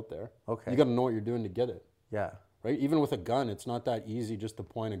wildlife out there. Okay. You got to know what you're doing to get it. Yeah. Right? Even with a gun, it's not that easy just to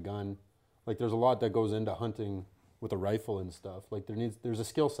point a gun. Like there's a lot that goes into hunting with a rifle and stuff. Like there's a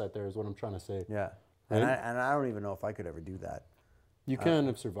skill set there is what I'm trying to say. Yeah. Right? And I don't even know if I could ever do that. You can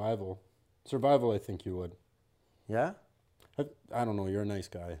if survival. Survival, I think you would. Yeah. I don't know, you're a nice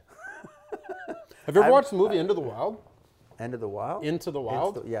guy. Have you ever watched the movie Into the Wild? End of the Wild. Into the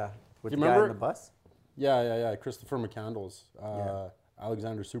Wild? Yeah. With Do the you guy on remember- the bus. Yeah. Christopher McCandless. Yeah.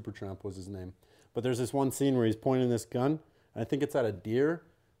 Alexander Supertramp was his name. But there's this one scene where he's pointing this gun, and I think it's at a deer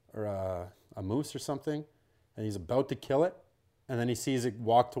or a moose or something, and he's about to kill it, and then he sees it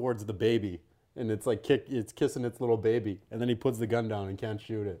walk towards the baby, and it's like it's kissing its little baby, and then he puts the gun down and can't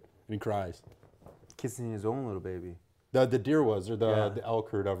shoot it, and he cries. Kissing his own little baby. The deer was, or Yeah. the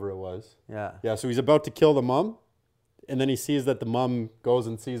elk or whatever it was. Yeah. Yeah, so he's about to kill the mom, and then he sees that the mom goes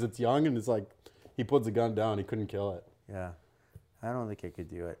and sees it's young, and it's like, he puts the gun down, he couldn't kill it. Yeah. I don't think I could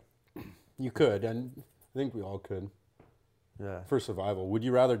do it. You could, and I think we all could, Yeah. for survival. Would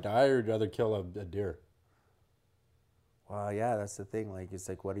you rather die or would you rather kill a deer? Well, yeah, that's the thing. Like, it's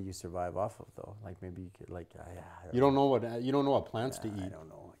like, what do you survive off of, though? Like, maybe you could, like, You don't know what plants to I eat. don't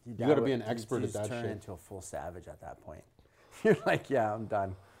know. You gotta be an expert you at just that turn shit. into a full savage at that point. You're like, yeah, I'm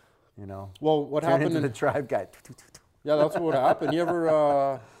done. You know. Well, what Turn happened into in the tribe guy. Yeah, that's what happened. You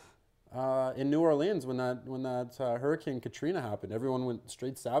ever in New Orleans when that Hurricane Katrina happened, everyone went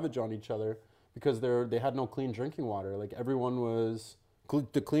straight savage on each other because they had no clean drinking water. Like everyone was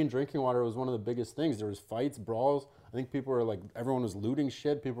the clean drinking water was one of the biggest things. There was fights, brawls. I think people were like everyone was looting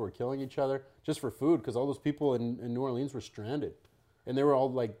shit. People were killing each other just for food because all those people in New Orleans were stranded, and they were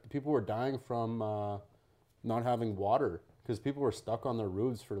all like people were dying from not having water because people were stuck on their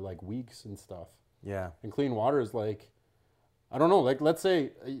roofs for like weeks and stuff. Yeah. And clean water is like, I don't know. Like let's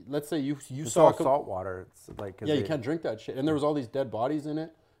say you It's saw all salt water. It's like 'cause yeah, you they- can't drink that shit. And there was all these dead bodies in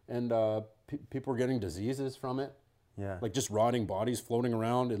it, and people were getting diseases from it, Yeah. like just rotting bodies floating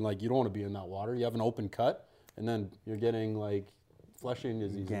around, and like you don't want to be in that water. You have an open cut, and then you're getting like flesh-eating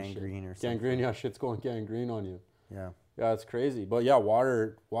disease, Gangrene or and shit. something. Gangrene, yeah, shit's going gangrene on you. Yeah. Yeah, it's crazy. But yeah,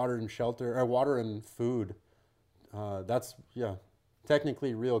 water and shelter, or water and food. That's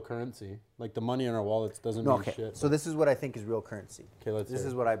technically real currency. Like the money in our wallets doesn't No, mean okay. shit. So this is what I think is real currency. Okay, let's This hear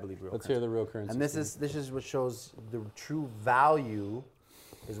is it. what I believe real Let's currency. hear the real currency. And this is what shows the true value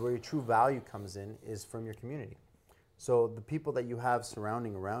is where your true value comes in is from your community. So the people that you have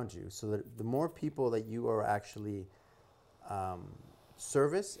surrounding around you. So that the more people that you are actually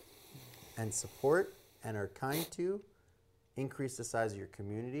service and support and are kind to, increase the size of your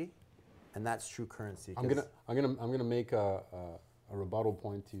community, and that's true currency. I'm gonna make a rebuttal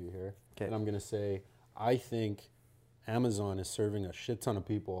point to you here, 'Kay. and I'm gonna say I think Amazon is serving a shit ton of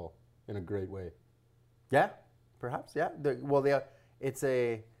people in a great way. Yeah, perhaps. Yeah.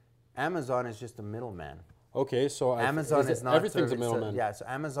 Amazon is just a middleman. Okay, so Amazon is not everything's a serving- so- middleman. yeah, so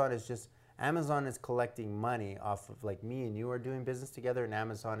Amazon is collecting money off of like me and you are doing business together, and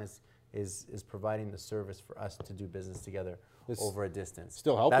Amazon is providing the service for us to do business together It's over a distance.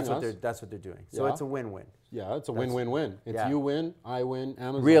 still helping us. That's what they're doing. So Yeah. it's a win-win. Yeah, it's a win-win-win. It's yeah. you win, I win,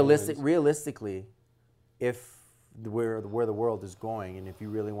 Amazon Realistic, wins. realistically, if where the world is going, and if you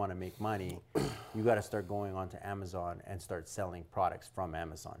really want to make money, you got to start going onto Amazon and start selling products from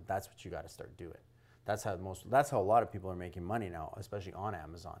Amazon. That's what you got to start doing. That's how a lot of people are making money now, especially on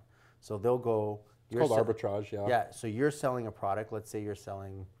Amazon. So they'll go. It's called arbitrage, yeah. Yeah. So you're selling a product. Let's say you're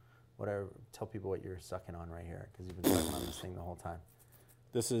selling whatever. Tell people what you're sucking on right here, because you've been sucking on this thing the whole time.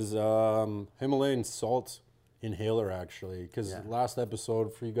 This is Himalayan salt inhaler, actually, because last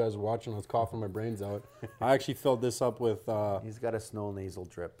episode, for you guys watching, I was coughing my brains out. I actually filled this up with. He's got a snow nasal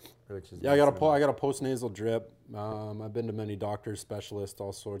drip, which is I got a post nasal drip. I've been to many doctors, specialists,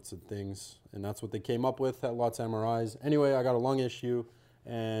 all sorts of things, and that's what they came up with. Had lots of MRIs. Anyway, I got a lung issue,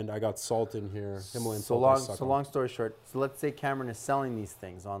 and I got salt in here. Himalayan salt. So long story short, so let's say Cameron is selling these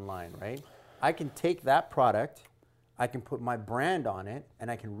things online, right? I can take that product, I can put my brand on it, and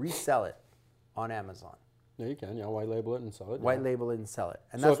I can resell it on Amazon. Yeah, you can. Yeah, white label it and sell it. White label it and sell it.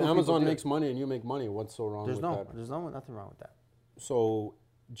 And so that's if what Amazon makes money and you make money, what's so wrong with that? There's nothing wrong with that. So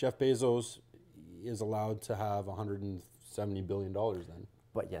Jeff Bezos is allowed to have $170 billion then?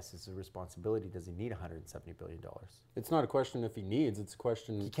 But yes, it's a responsibility. Does he need $170 billion? It's not a question if he needs. It's a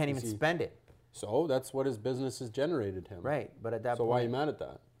question. He can't even spend it. So that's what his business has generated him. Right, but at that point. So why are you mad at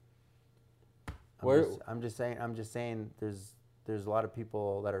that? I'm just saying. There's a lot of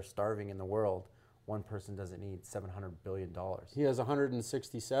people that are starving in the world. One person doesn't need $700 billion. He has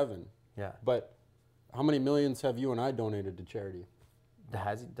 167. Yeah. But how many millions have you and I donated to charity?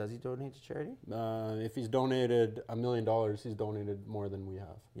 Does he donate to charity? If he's donated $1 million, he's donated more than we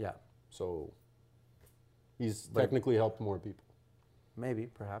have. Yeah. So he's technically helped more people. Maybe,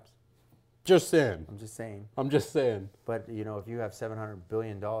 perhaps. Just saying. I'm just saying. I'm just saying. But if you have $700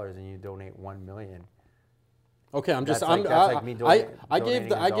 billion and you donate $1 million. Okay, I gave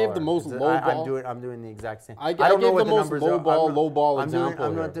the most low ball. I'm doing the exact same. I gave the most low ball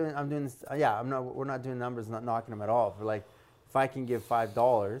example. We're not doing numbers, not knocking them at all. For like, if I can give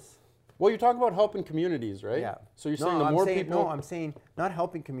 $5. Well, you're talking about helping communities, right? Yeah. So you're saying the more people. No, I'm saying not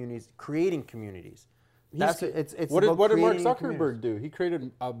helping communities, creating communities. What did Mark Zuckerberg do? He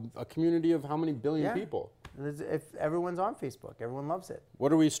created a community of how many billion people? If everyone's on Facebook, everyone loves it.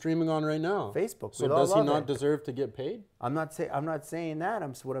 What are we streaming on right now? Facebook. So does he not deserve to get paid? I'm not saying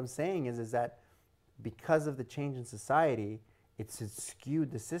that. What I'm saying is that because of the change in society, it's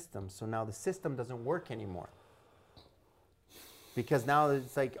skewed the system. So now the system doesn't work anymore. Because now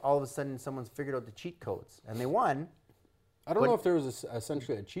it's like all of a sudden someone's figured out the cheat codes and they won. I don't know if there was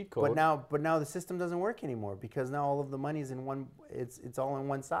essentially a cheat code. But now the system doesn't work anymore because now all of the money's in one. It's all on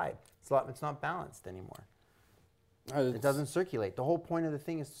one side. It's not balanced anymore. It doesn't circulate. The whole point of the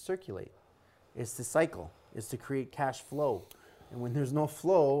thing is to circulate. It's to cycle. It's to create cash flow. And when there's no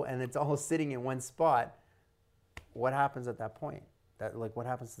flow and it's all sitting in one spot, what happens at that point? What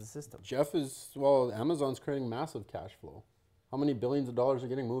happens to the system? Amazon's creating massive cash flow. How many billions of dollars are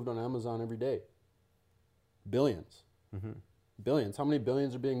getting moved on Amazon every day? Billions. Mm-hmm. Billions. How many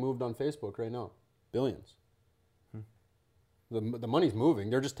billions are being moved on Facebook right now? Billions. The money's moving.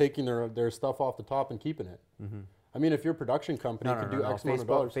 They're just taking their stuff off the top and keeping it. Mm-hmm. I mean, if your production company could do X amount of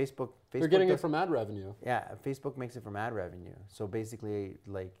dollars, they're getting it from ad revenue. Yeah, Facebook makes it from ad revenue. So basically,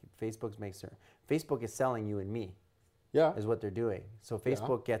 like Facebook is selling you and me. Yeah, is what they're doing. So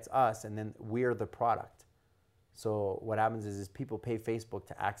Facebook gets us, and then we're the product. So what happens is people pay Facebook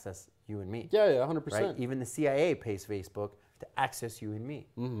to access you and me. Yeah, 100%. Right? Even the CIA pays Facebook to access you and me,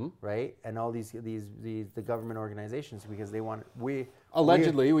 right? And all these the government organizations because they want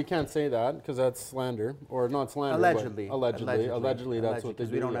allegedly we can't say that because that's slander or not slander. Allegedly that's what they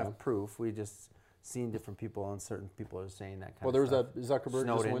do. We don't have proof. We just seen different people and certain people are saying that kind of there stuff. was that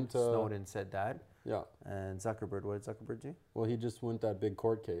Zuckerberg Snowden said that. Yeah. And Zuckerberg, what did Zuckerberg do? Well, he just won that big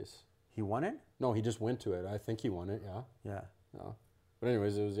court case. He won it? No, he just went to it. I think he won it. Yeah. Yeah. Yeah. But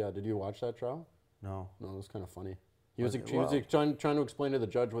anyways, it was Did you watch that trial? No. No, it was kind of funny. He was trying to explain to the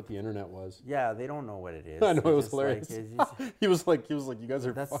judge what the internet was. Yeah, they don't know what it is. I know, it was hilarious. He was like, you guys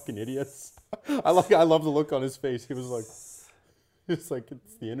are fucking idiots. I love the look on his face. He was like,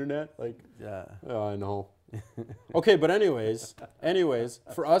 it's the internet. Like, yeah. Oh, I know. Okay, but anyways,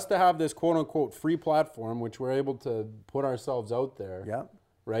 for us to have this quote unquote free platform, which we're able to put ourselves out there. Yeah.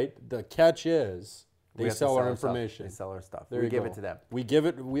 Right. The catch is they sell our information. They sell our stuff. We give it to them.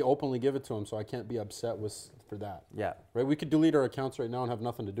 We openly give it to them, so I can't be upset for that. Yeah. Right. We could delete our accounts right now and have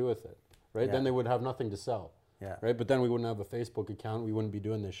nothing to do with it. Right. Yeah. Then they would have nothing to sell. Yeah. Right. But then we wouldn't have a Facebook account. We wouldn't be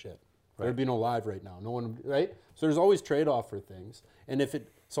doing this shit. Right. There'd be no live right now. No one. Right. So there's always trade-off for things. And if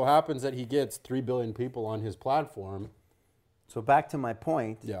it so happens that he gets 3 billion people on his platform. So back to my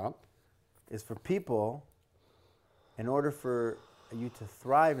point. Yeah. Is for people, in order for you to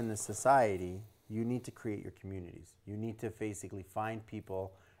thrive in this society, you need to create your communities. You need to basically find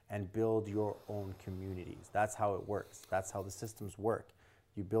people and build your own communities. That's how it works. That's how the systems work.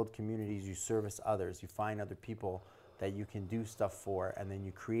 You build communities, you service others, you find other people that you can do stuff for, and then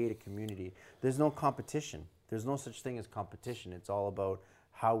you create a community. There's no competition. There's no such thing as competition. It's all about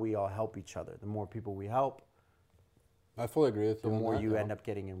how we all help each other. The more people we help, I fully agree with the you. more you end up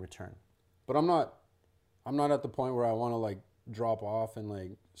getting in return. But I'm not at the point where I want to like drop off and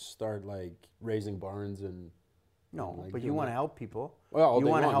like start like raising barns and. No, like but you doing want to that. help people. Well, all you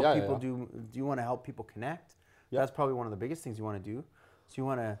day want to long. help Yeah, people yeah. do you want to help people connect? Yeah. That's probably one of the biggest things you want to do. So you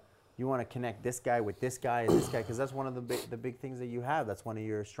want to connect this guy with this guy and this guy, because that's one of the big things that you have. That's one of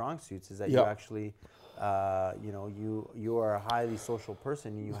your strong suits, is that you Yeah. actually you are a highly social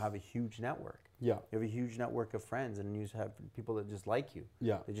person and you have a huge network. Yeah. You have a huge network of friends, and you have people that just like you.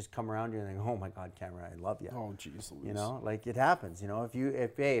 Yeah. They just come around you and they go, "Oh my God, Cameron, I love you." Oh, jeez. You know, like it happens. You know, if you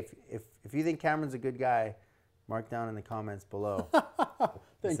think Cameron's a good guy, mark down in the comments below.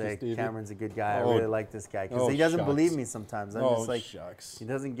 Thank Say you, Stevie. Cameron's a good guy. Oh. I really like this guy, because Oh, he doesn't shucks. believe me sometimes. I'm just like, shucks. he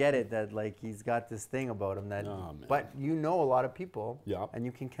doesn't get it that like he's got this thing about him that. Oh, man. But you know a lot of people, Yeah. and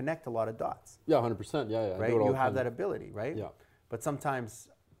you can connect a lot of dots, Yeah, 100%. Yeah, yeah. I right? do it all You the have time. that ability, right? Yeah. But sometimes,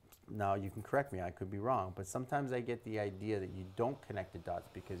 now you can correct me, I could be wrong, but sometimes I get the idea that you don't connect the dots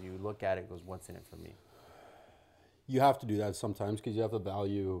because you look at it and goes, "What's in it for me?" You have to do that sometimes because you have to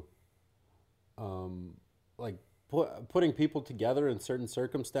value, like putting people together in certain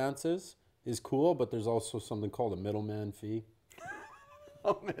circumstances is cool, but there's also something called a middleman fee.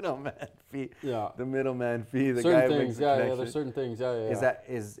 A middleman fee. Yeah. The middleman fee. The Certain guy who things, makes the yeah, connection. there's certain things, yeah. Is that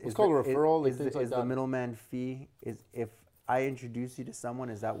is It's called a referral, like Is, things the, like is the that. middleman fee, is if I introduce you to someone,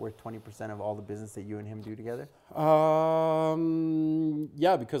 is that worth 20% of all the business that you and him do together?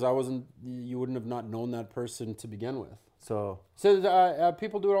 Yeah, because you wouldn't have not known that person to begin with. So,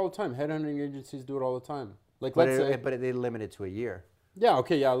 People do it all the time. Headhunting agencies do it all the time. Like, but let's say, they limit it to a year. yeah,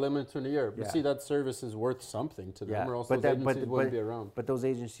 okay, yeah, limited to a year. But Yeah. see, that service is worth something to them, Yeah, or else but those that- agencies wouldn't be around. But those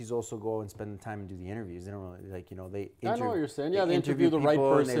agencies also go and spend the time and do the interviews. They don't really they. I know what you're saying. Yeah, they interview the right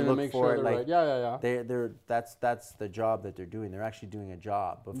people person and look make for sure it, they're like, right. Yeah. They're that's the job that they're doing. They're actually doing a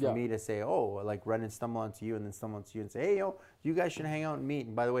job. But for Yeah. me to say, oh, like run and stumble onto you and then stumble onto you and say, hey, yo, you guys should hang out and meet.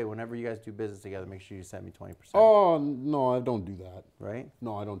 And by the way, whenever you guys do business together, make sure you send me 20%. Oh, no, I don't do that. Right?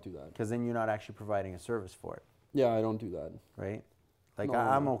 No, I don't do that. Because then you're not actually providing a service for it, Yeah, I don't do that. right? Like No,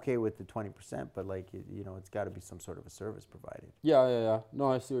 I'm no. okay with the 20%, but like it's got to be some sort of a service provided. Yeah.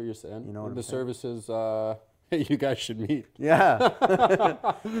 No, I see what you're saying. You know what I'm the saying? services, you guys should meet. Yeah,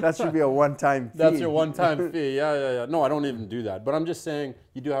 that should be a one-time fee. That's your one-time fee. Yeah. No, I don't even do that. But I'm just saying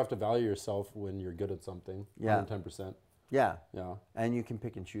you do have to value yourself when you're good at something. Yeah. 110%. Yeah, Yeah. and you can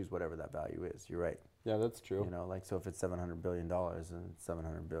pick and choose whatever that value is. You're right. Yeah, that's true. You know, like so if it's $700 billion, then it's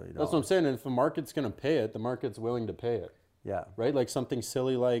 $700 billion. That's what I'm saying. And if the market's going to pay it, the market's willing to pay it. Yeah. Right? Like something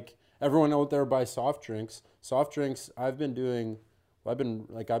silly like everyone out there buys soft drinks. Soft drinks, I've been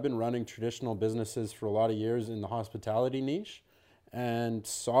running traditional businesses for a lot of years in the hospitality niche. And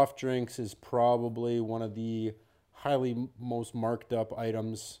soft drinks is probably one of the most marked up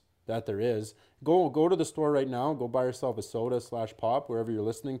items that there is. Go to the store right now, go buy yourself a soda/pop, wherever you're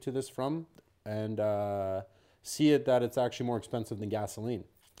listening to this from, and see it that it's actually more expensive than gasoline.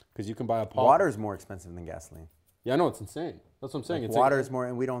 Because you can buy a pop. Water is more expensive than gasoline. Yeah, I know, it's insane. That's what I'm saying. Like It's water is more,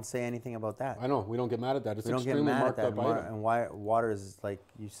 and we don't say anything about that. I know, we don't get mad at that. It's We don't get extremely mad at marked that. up item. And why water is like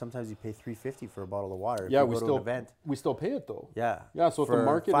sometimes you pay $3.50 for a bottle of water. If Yeah, you we go to still an event. we still pay it though. Yeah. Yeah, so if the for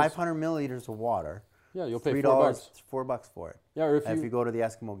market is- 500 milliliters of water, Yeah, you'll pay $3, $4. $4 for it. Yeah, or if And you, if you go to the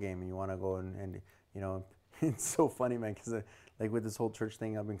Eskimo game and you want to go and you know, it's so funny, man, because like with this whole church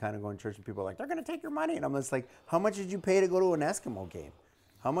thing, I've been kind of going to church and people are like, they're going to take your money. And I'm just like, how much did you pay to go to an Eskimo game?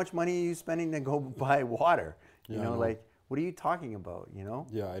 How much money are you spending to go buy water? You Yeah, I know, know. like, what are you talking about, you know?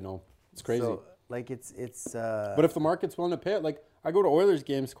 yeah, I know, it's crazy. So, like, it's But if the market's willing to pay it, like I go to Oilers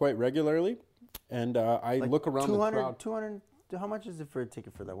games quite regularly, and I like look around the 200, crowd. 200, how much is it for a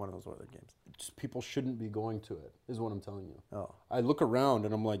ticket for that one of those Oilers games? Just people shouldn't be going to it, is what I'm telling you. Oh. I look around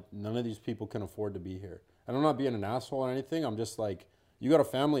and I'm like, none of these people can afford to be here. And I'm not being an asshole or anything. I'm just like, you got a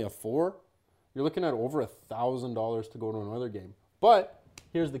family of 4, you're looking at over $1,000 to go to an Oilers game. But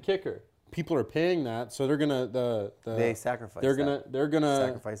here's the kicker: people are paying that, so they're gonna They sacrifice. they're that. gonna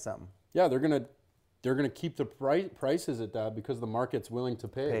sacrifice something. yeah they're gonna keep the prices at that because the market's willing to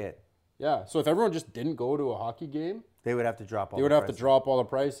pay. Pay it. Yeah. So if everyone just didn't go to a hockey game, They would have to drop all. they would the have to prices. drop all the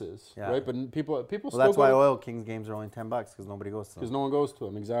prices, Yeah. right? But people Well, still that's why go Oil Kings games are only $10 because nobody goes to them. because no one goes to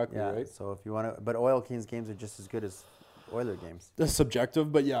them. Exactly, Yeah. right? So if you want to, but Oil Kings games are just as good as Oiler games. That's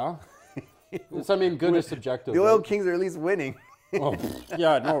subjective, but yeah. I mean, good is subjective. The Oil right? Kings are at least winning. Oh,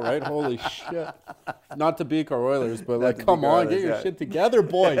 yeah, I know, right? Holy shit. Not to beat our Oilers, but like, to come beat our on, get Oilers, your yeah. shit together,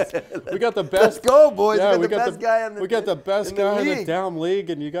 boys. We got the best. Let's go, boys. Yeah, we got the best guy in the we got the best in the guy in the league. damn league,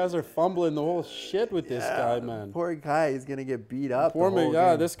 and you guys are fumbling the whole shit with this guy, man. Poor guy, he's gonna get beat up. Poor the me, whole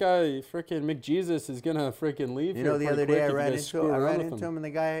yeah, game. this guy, freaking McJesus, is gonna freaking leave. You know, the here other pretty day I quick if you ran guys into screw around with him, and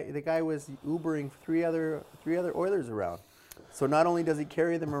the guy was Ubering three other Oilers around. So not only does he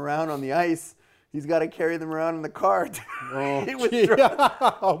carry them around on the ice, he's got to carry them around in the car. Oh, He was gee. drunk.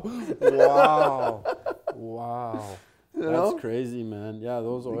 Wow. Wow. You That's know? crazy, man. Yeah,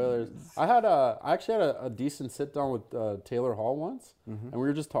 those Oilers. I actually had a decent sit down with Taylor Hall once, and we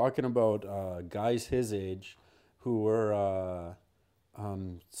were just talking about guys his age who were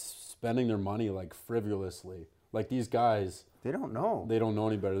spending their money like frivolously. Like these guys, They don't know. they don't know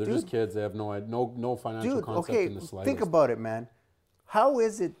any better. They're just kids. They have no financial Dude, concept okay, in the slightest. think about it, man. How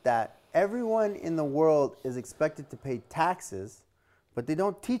is it that everyone in the world is expected to pay taxes, but they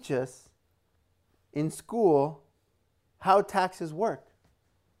don't teach us in school how taxes work?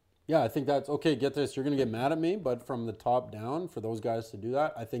 Yeah, I think that's okay. Get this, you're gonna get mad at me, but from the top down, for those guys to do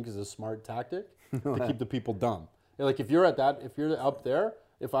that, I think is a smart tactic to keep the people dumb. Like if you're up there,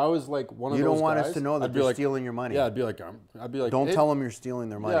 if I was like one of You those don't want guys, us to know that I'd be they're like, stealing your money. Yeah, I'd be like, Don't hey, tell them you're stealing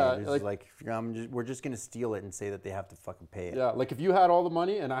their money. Yeah, It's like- we're just gonna steal it and say that they have to fucking pay it. Yeah, like if you had all the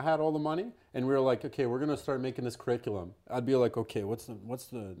money and I had all the money, and we were like, okay, we're gonna start making this curriculum. I'd be like, okay, what's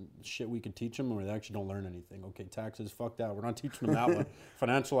the shit we could teach them where they actually don't learn anything? Okay, taxes, fuck that. We're not teaching them that one.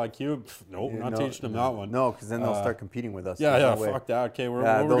 Financial IQ, nope, we're not teaching them that one. No, because then they'll start competing with us. Yeah, There's yeah, no way. fuck that. Okay, we're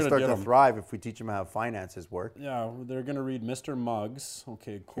Yeah, they'll gonna start get to them. thrive if we teach them how finances work. Yeah, they're gonna read Mr. Muggs.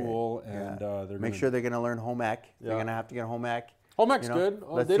 Okay, cool, Yeah. and they're Make gonna, sure they're gonna learn home ec. They're Yeah. gonna have to get home ec. Home ec's you know, good.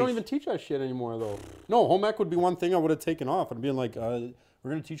 let's They don't teach- even teach that shit anymore, though. No, home ec would be one thing I would have taken off. I'd be like, we're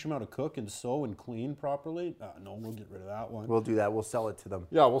going to teach them how to cook and sew and clean properly. No, we'll get rid of that one. We'll do that. We'll sell it to them.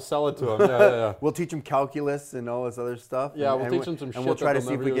 Yeah, we'll sell it to them. Yeah. We'll teach them calculus and all this other stuff. Yeah, and, we'll teach them some and shit we'll try that to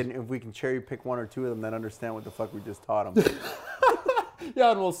they'll see never if we can cherry pick one or two of them that understand what the fuck we just taught them.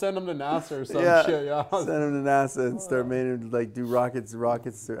 Yeah, and we'll send them to NASA or some shit. Yeah. Send them to NASA and start making like do rockets,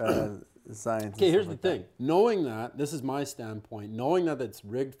 science. Okay, here's the thing. Knowing that, this is my standpoint, knowing that it's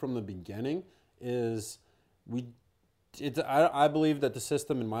rigged from the beginning is I believe that the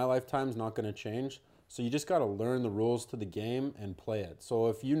system in my lifetime is not going to change. So you just got to learn the rules to the game and play it. So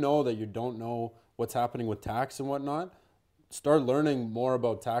if you know that you don't know what's happening with tax and whatnot, start learning more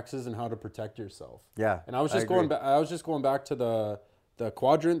about taxes and how to protect yourself. Yeah, And I was just going back to the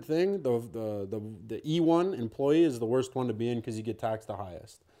quadrant thing. The E1 employee is the worst one to be in because you get taxed the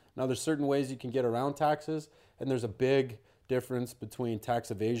highest. Now there's certain ways you can get around taxes, and there's a big difference between tax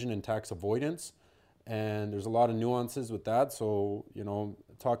evasion and tax avoidance. And there's a lot of nuances with that. So,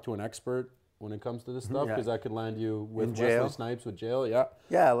 talk to an expert when it comes to this stuff, because I could land you with In jail. Wesley Snipes with jail. Yeah.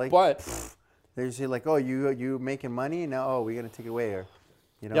 Yeah, like But they say like, oh, you making money now? We're gonna take it away, or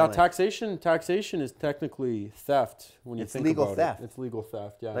yeah, like, taxation is technically theft when you It's think legal about theft. it. It's legal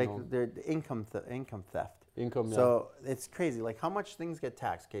theft. Yeah. I like know. they're income theft. Income. Yeah. So it's crazy, like how much things get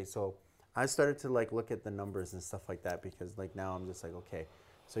taxed. Okay, so I started to like look at the numbers and stuff like that because like now I'm just like, okay,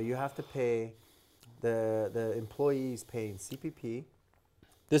 so you have to pay the employees paying CPP.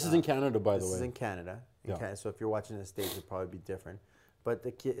 This is in Canada, by the This way. is in Canada. Yeah. So if you're watching the States, it'll probably be different. But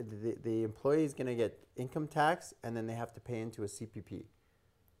the employee is gonna get income tax, and then they have to pay into a CPP.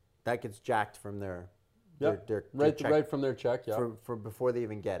 That gets jacked from their check right from their check. Yeah. for before they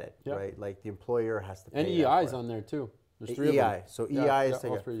even get it. Yeah. Right, like the employer has to pay. And that EI's for it. on there too. There's three of EI. them. So Yeah, EI is yeah, all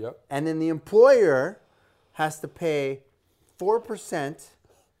taken. three. Yep. And then the employer has to pay 4%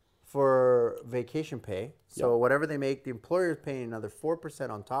 for vacation pay. So whatever they make, the employer is paying another 4%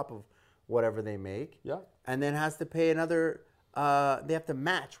 on top of whatever they make. Yeah. And then has to pay another. They have to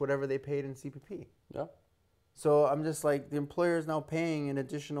match whatever they paid in CPP. Yeah. So I'm just like, the employer is now paying an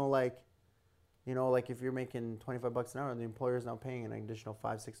additional like if you're making $25 an hour, the employer is now paying an additional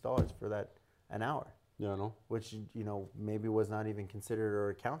 $5-6 for that an hour. Yeah. I know. Which maybe was not even considered or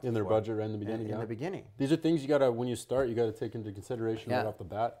accounted In their for budget right in the beginning. in yeah. the beginning. These are things you gotta when you start. You gotta take into consideration right Yeah. off the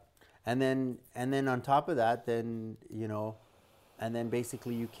bat. And then on top of that, then and then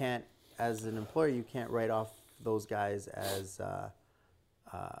basically you can't, as an employer, you can't write off those guys as a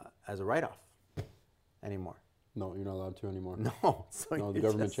write-off anymore. No, you're not allowed to anymore. No, so No, the you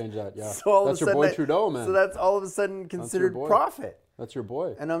government just- changed that. Yeah. So all of That's a your boy sudden Trudeau, man. So that's all of a sudden considered boy. profit. That's your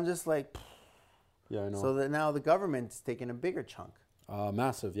boy. And I'm just like, Yeah, I know. so that now the government's taking a bigger chunk.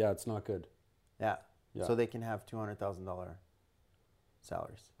 Massive. Yeah, it's not good. Yeah. Yeah. So they can have $200,000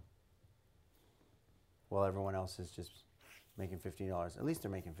 salaries, while everyone else is just making $15. At least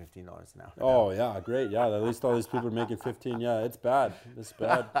they're making $15 an hour. Oh yeah, great. Yeah, at least all these people are making 15. Yeah, it's bad. It's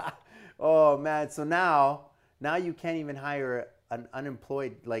bad. Oh man, so now you can't even hire an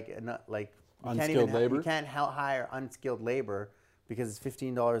unemployed Unskilled labor? You can't hire unskilled labor because it's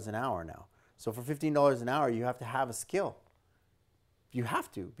 $15 an hour now. So for $15 an hour, you have to have a skill. You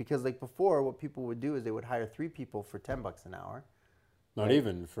have to, because like before, what people would do is they would hire 3 people for $10 an hour. Not Right.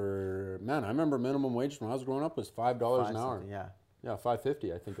 even for, man, I remember minimum wage when I was growing up was $5 an hour. Yeah, Yeah,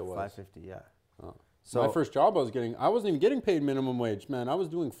 $5.50 I think it was. $5.50. Yeah. Oh. So My first job I wasn't even getting paid minimum wage, man. I was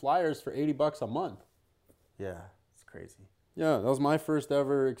doing flyers for $80 a month. yeah, it's crazy. Yeah, that was my first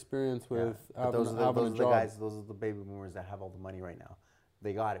ever experience Yeah. with But having, those are having the a job. guys. Those are the baby boomers that have all the money right now.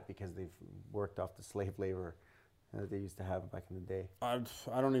 They got it because they've worked off the slave labor that they used to have back in the day. I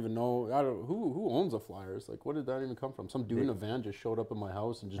don't even know. Who owns the flyers? Like, where did that even come from? Some dude in a van just showed up at my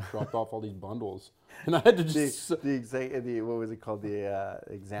house and just dropped off all these bundles, and I had to just. What was it called? The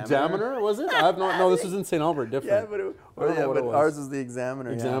Examiner. Examiner, was it? I have not. No, this was in St. Albert. Different. Yeah, I don't know what it was. ours was the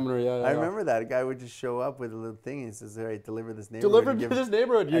Examiner. Examiner, yeah. I remember that. A guy would just show up with a little thing and he says, all right, deliver this neighborhood. Delivered and to give- this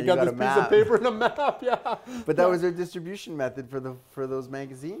neighborhood. You and got this a piece map. of paper and a map. Yeah. But that was their distribution method for those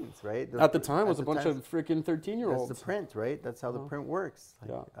magazines, right? At the time, it was at a the bunch time, of freaking 13-year-olds. That's the print, right? That's how the print works. Like,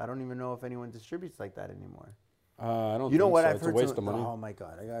 Yeah. I don't even know if anyone distributes like that anymore. I don't. You know think what? so. I've It's heard a waste some- of money. Oh my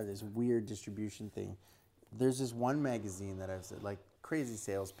god! I got this weird distribution thing. There's this one magazine that I've said, like crazy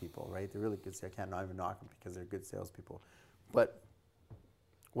salespeople, right? They're really good. I can't not even knock them because they're good salespeople. But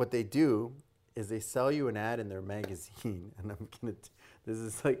what they do is they sell you an ad in their magazine, and this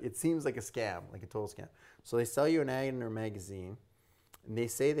is like, it seems like a scam, like a total scam. So they sell you an ad in their magazine, and they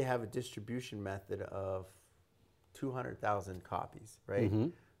say they have a distribution method of 200,000 copies, right? Mm-hmm.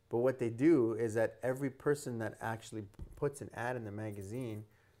 But what they do is that every person that actually puts an ad in the magazine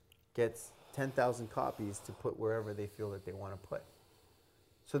gets 10,000 copies to put wherever they feel that they want to put.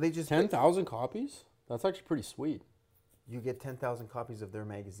 So they just 10,000 copies? That's actually pretty sweet. you get 10,000 copies of their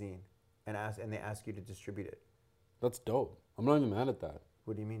magazine, and they ask you to distribute it. That's dope. I'm not even mad at that.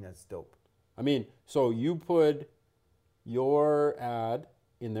 What do you mean that's dope? I mean, so you put your ad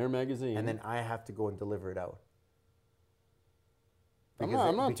in their magazine, And then I have to go and deliver it out. I'm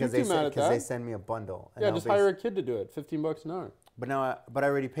not too mad at Because they that. send me a bundle. And Yeah, now just hire a kid to do it. $15 an hour. But now, but I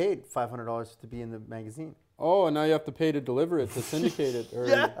already paid $500 to be in the magazine. Oh, and now you have to pay to deliver it, to syndicate it, or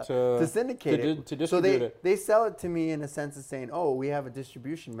to syndicate it. to So distribute it. they sell it to me in a sense of saying, oh, we have a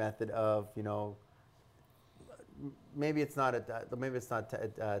distribution method of, maybe it's not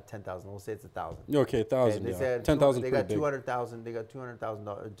 10,000. We'll say it's 1,000. Okay, 1,000. They Yeah, said 10,000. They Pretty got big. 200,000. They got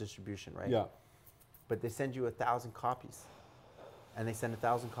 $200,000 distribution, right? Yeah. But they send you 1,000 copies, and they send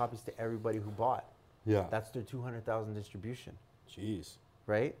 1,000 copies to everybody who bought. Yeah. That's their 200,000 distribution, Jeez.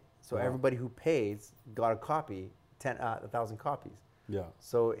 right? So Wow. everybody who pays got a copy, 1,000 copies. Yeah.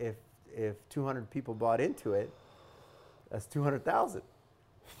 So if 200 people bought into it, that's 200,000.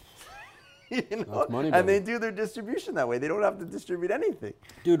 That's money, and buddy. they do their distribution that way. They don't have to distribute anything.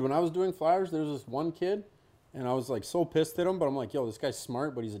 Dude, when I was doing flyers, there was this one kid, and I was like so pissed at him, but I'm like, yo, this guy's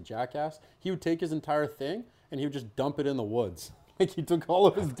smart, but he's a jackass. He would take his entire thing, and he would just dump it in the woods. Like, he took all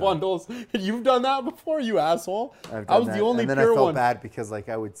of his bundles. You've done that before, you asshole. I was the only and then pure I felt one. bad because like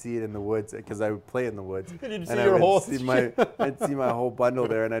I would see it in the woods because I would play in the woods. And you'd see I your would whole see I'd see my whole bundle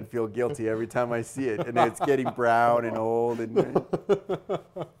there, and I'd feel guilty every time I see it. And it's getting brown and old. And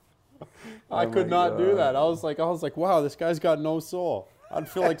I could my not do God. that. I was like, wow, this guy's got no soul. I'd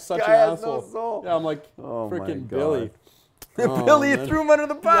feel like such guy an has no asshole. soul. Yeah, I'm like, Oh my freaking God. Billy. Oh, Billy, you man. threw him under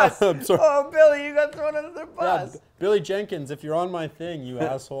the bus. Yeah, I'm sorry. Oh, Billy, you got thrown under the Yeah, bus. Billy Jenkins, if you're on my thing, you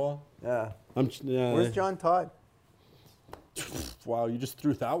asshole. Yeah. Yeah. Where's John Todd? Wow, you just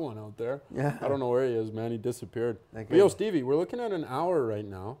threw that one out there. Yeah. I don't know where he is, man. He disappeared. That But yo, guy- Stevie, we're looking at an hour right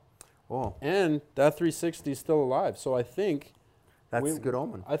now, Oh, and that 360 is still alive. So I think that's a good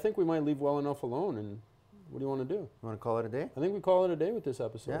omen. I think we might leave well enough alone. And what do you want to do? You want to call it a day? I think we call it a day with this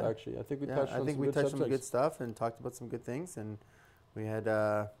episode. Yeah. Actually, I think we Yeah, touched I on think some we good touched some subjects. good stuff and talked about some good things, and we had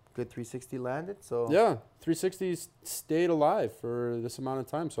good 360 landed. So Yeah, 360's stayed alive for this amount of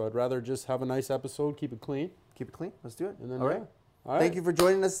time. So I'd rather just have a nice episode, keep it clean, keep it clean. Let's do it. and then All yeah. right. All right. Thank you for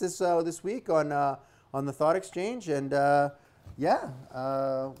joining us this week on the Thought Exchange, and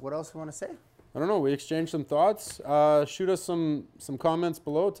what else we want to say? I don't know. We exchanged some thoughts. Shoot us some comments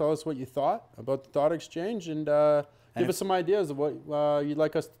below. Tell us what you thought about the Thought Exchange, and give us some ideas of what you'd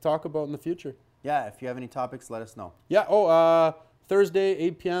like us to talk about in the future. Yeah, if you have any topics, let us know. Yeah. Oh, Thursday,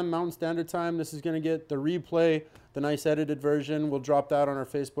 8 p.m. Mountain Standard Time. This is going to get the replay the nice edited version. We'll drop that on our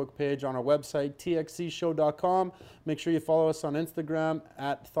Facebook page, on our website, txcshow.com. Make sure you follow us on Instagram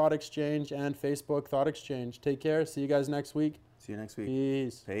at Thought Exchange and Facebook Thought Exchange. Take care. See you guys next week. See you next week.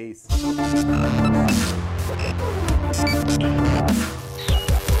 Peace. Peace.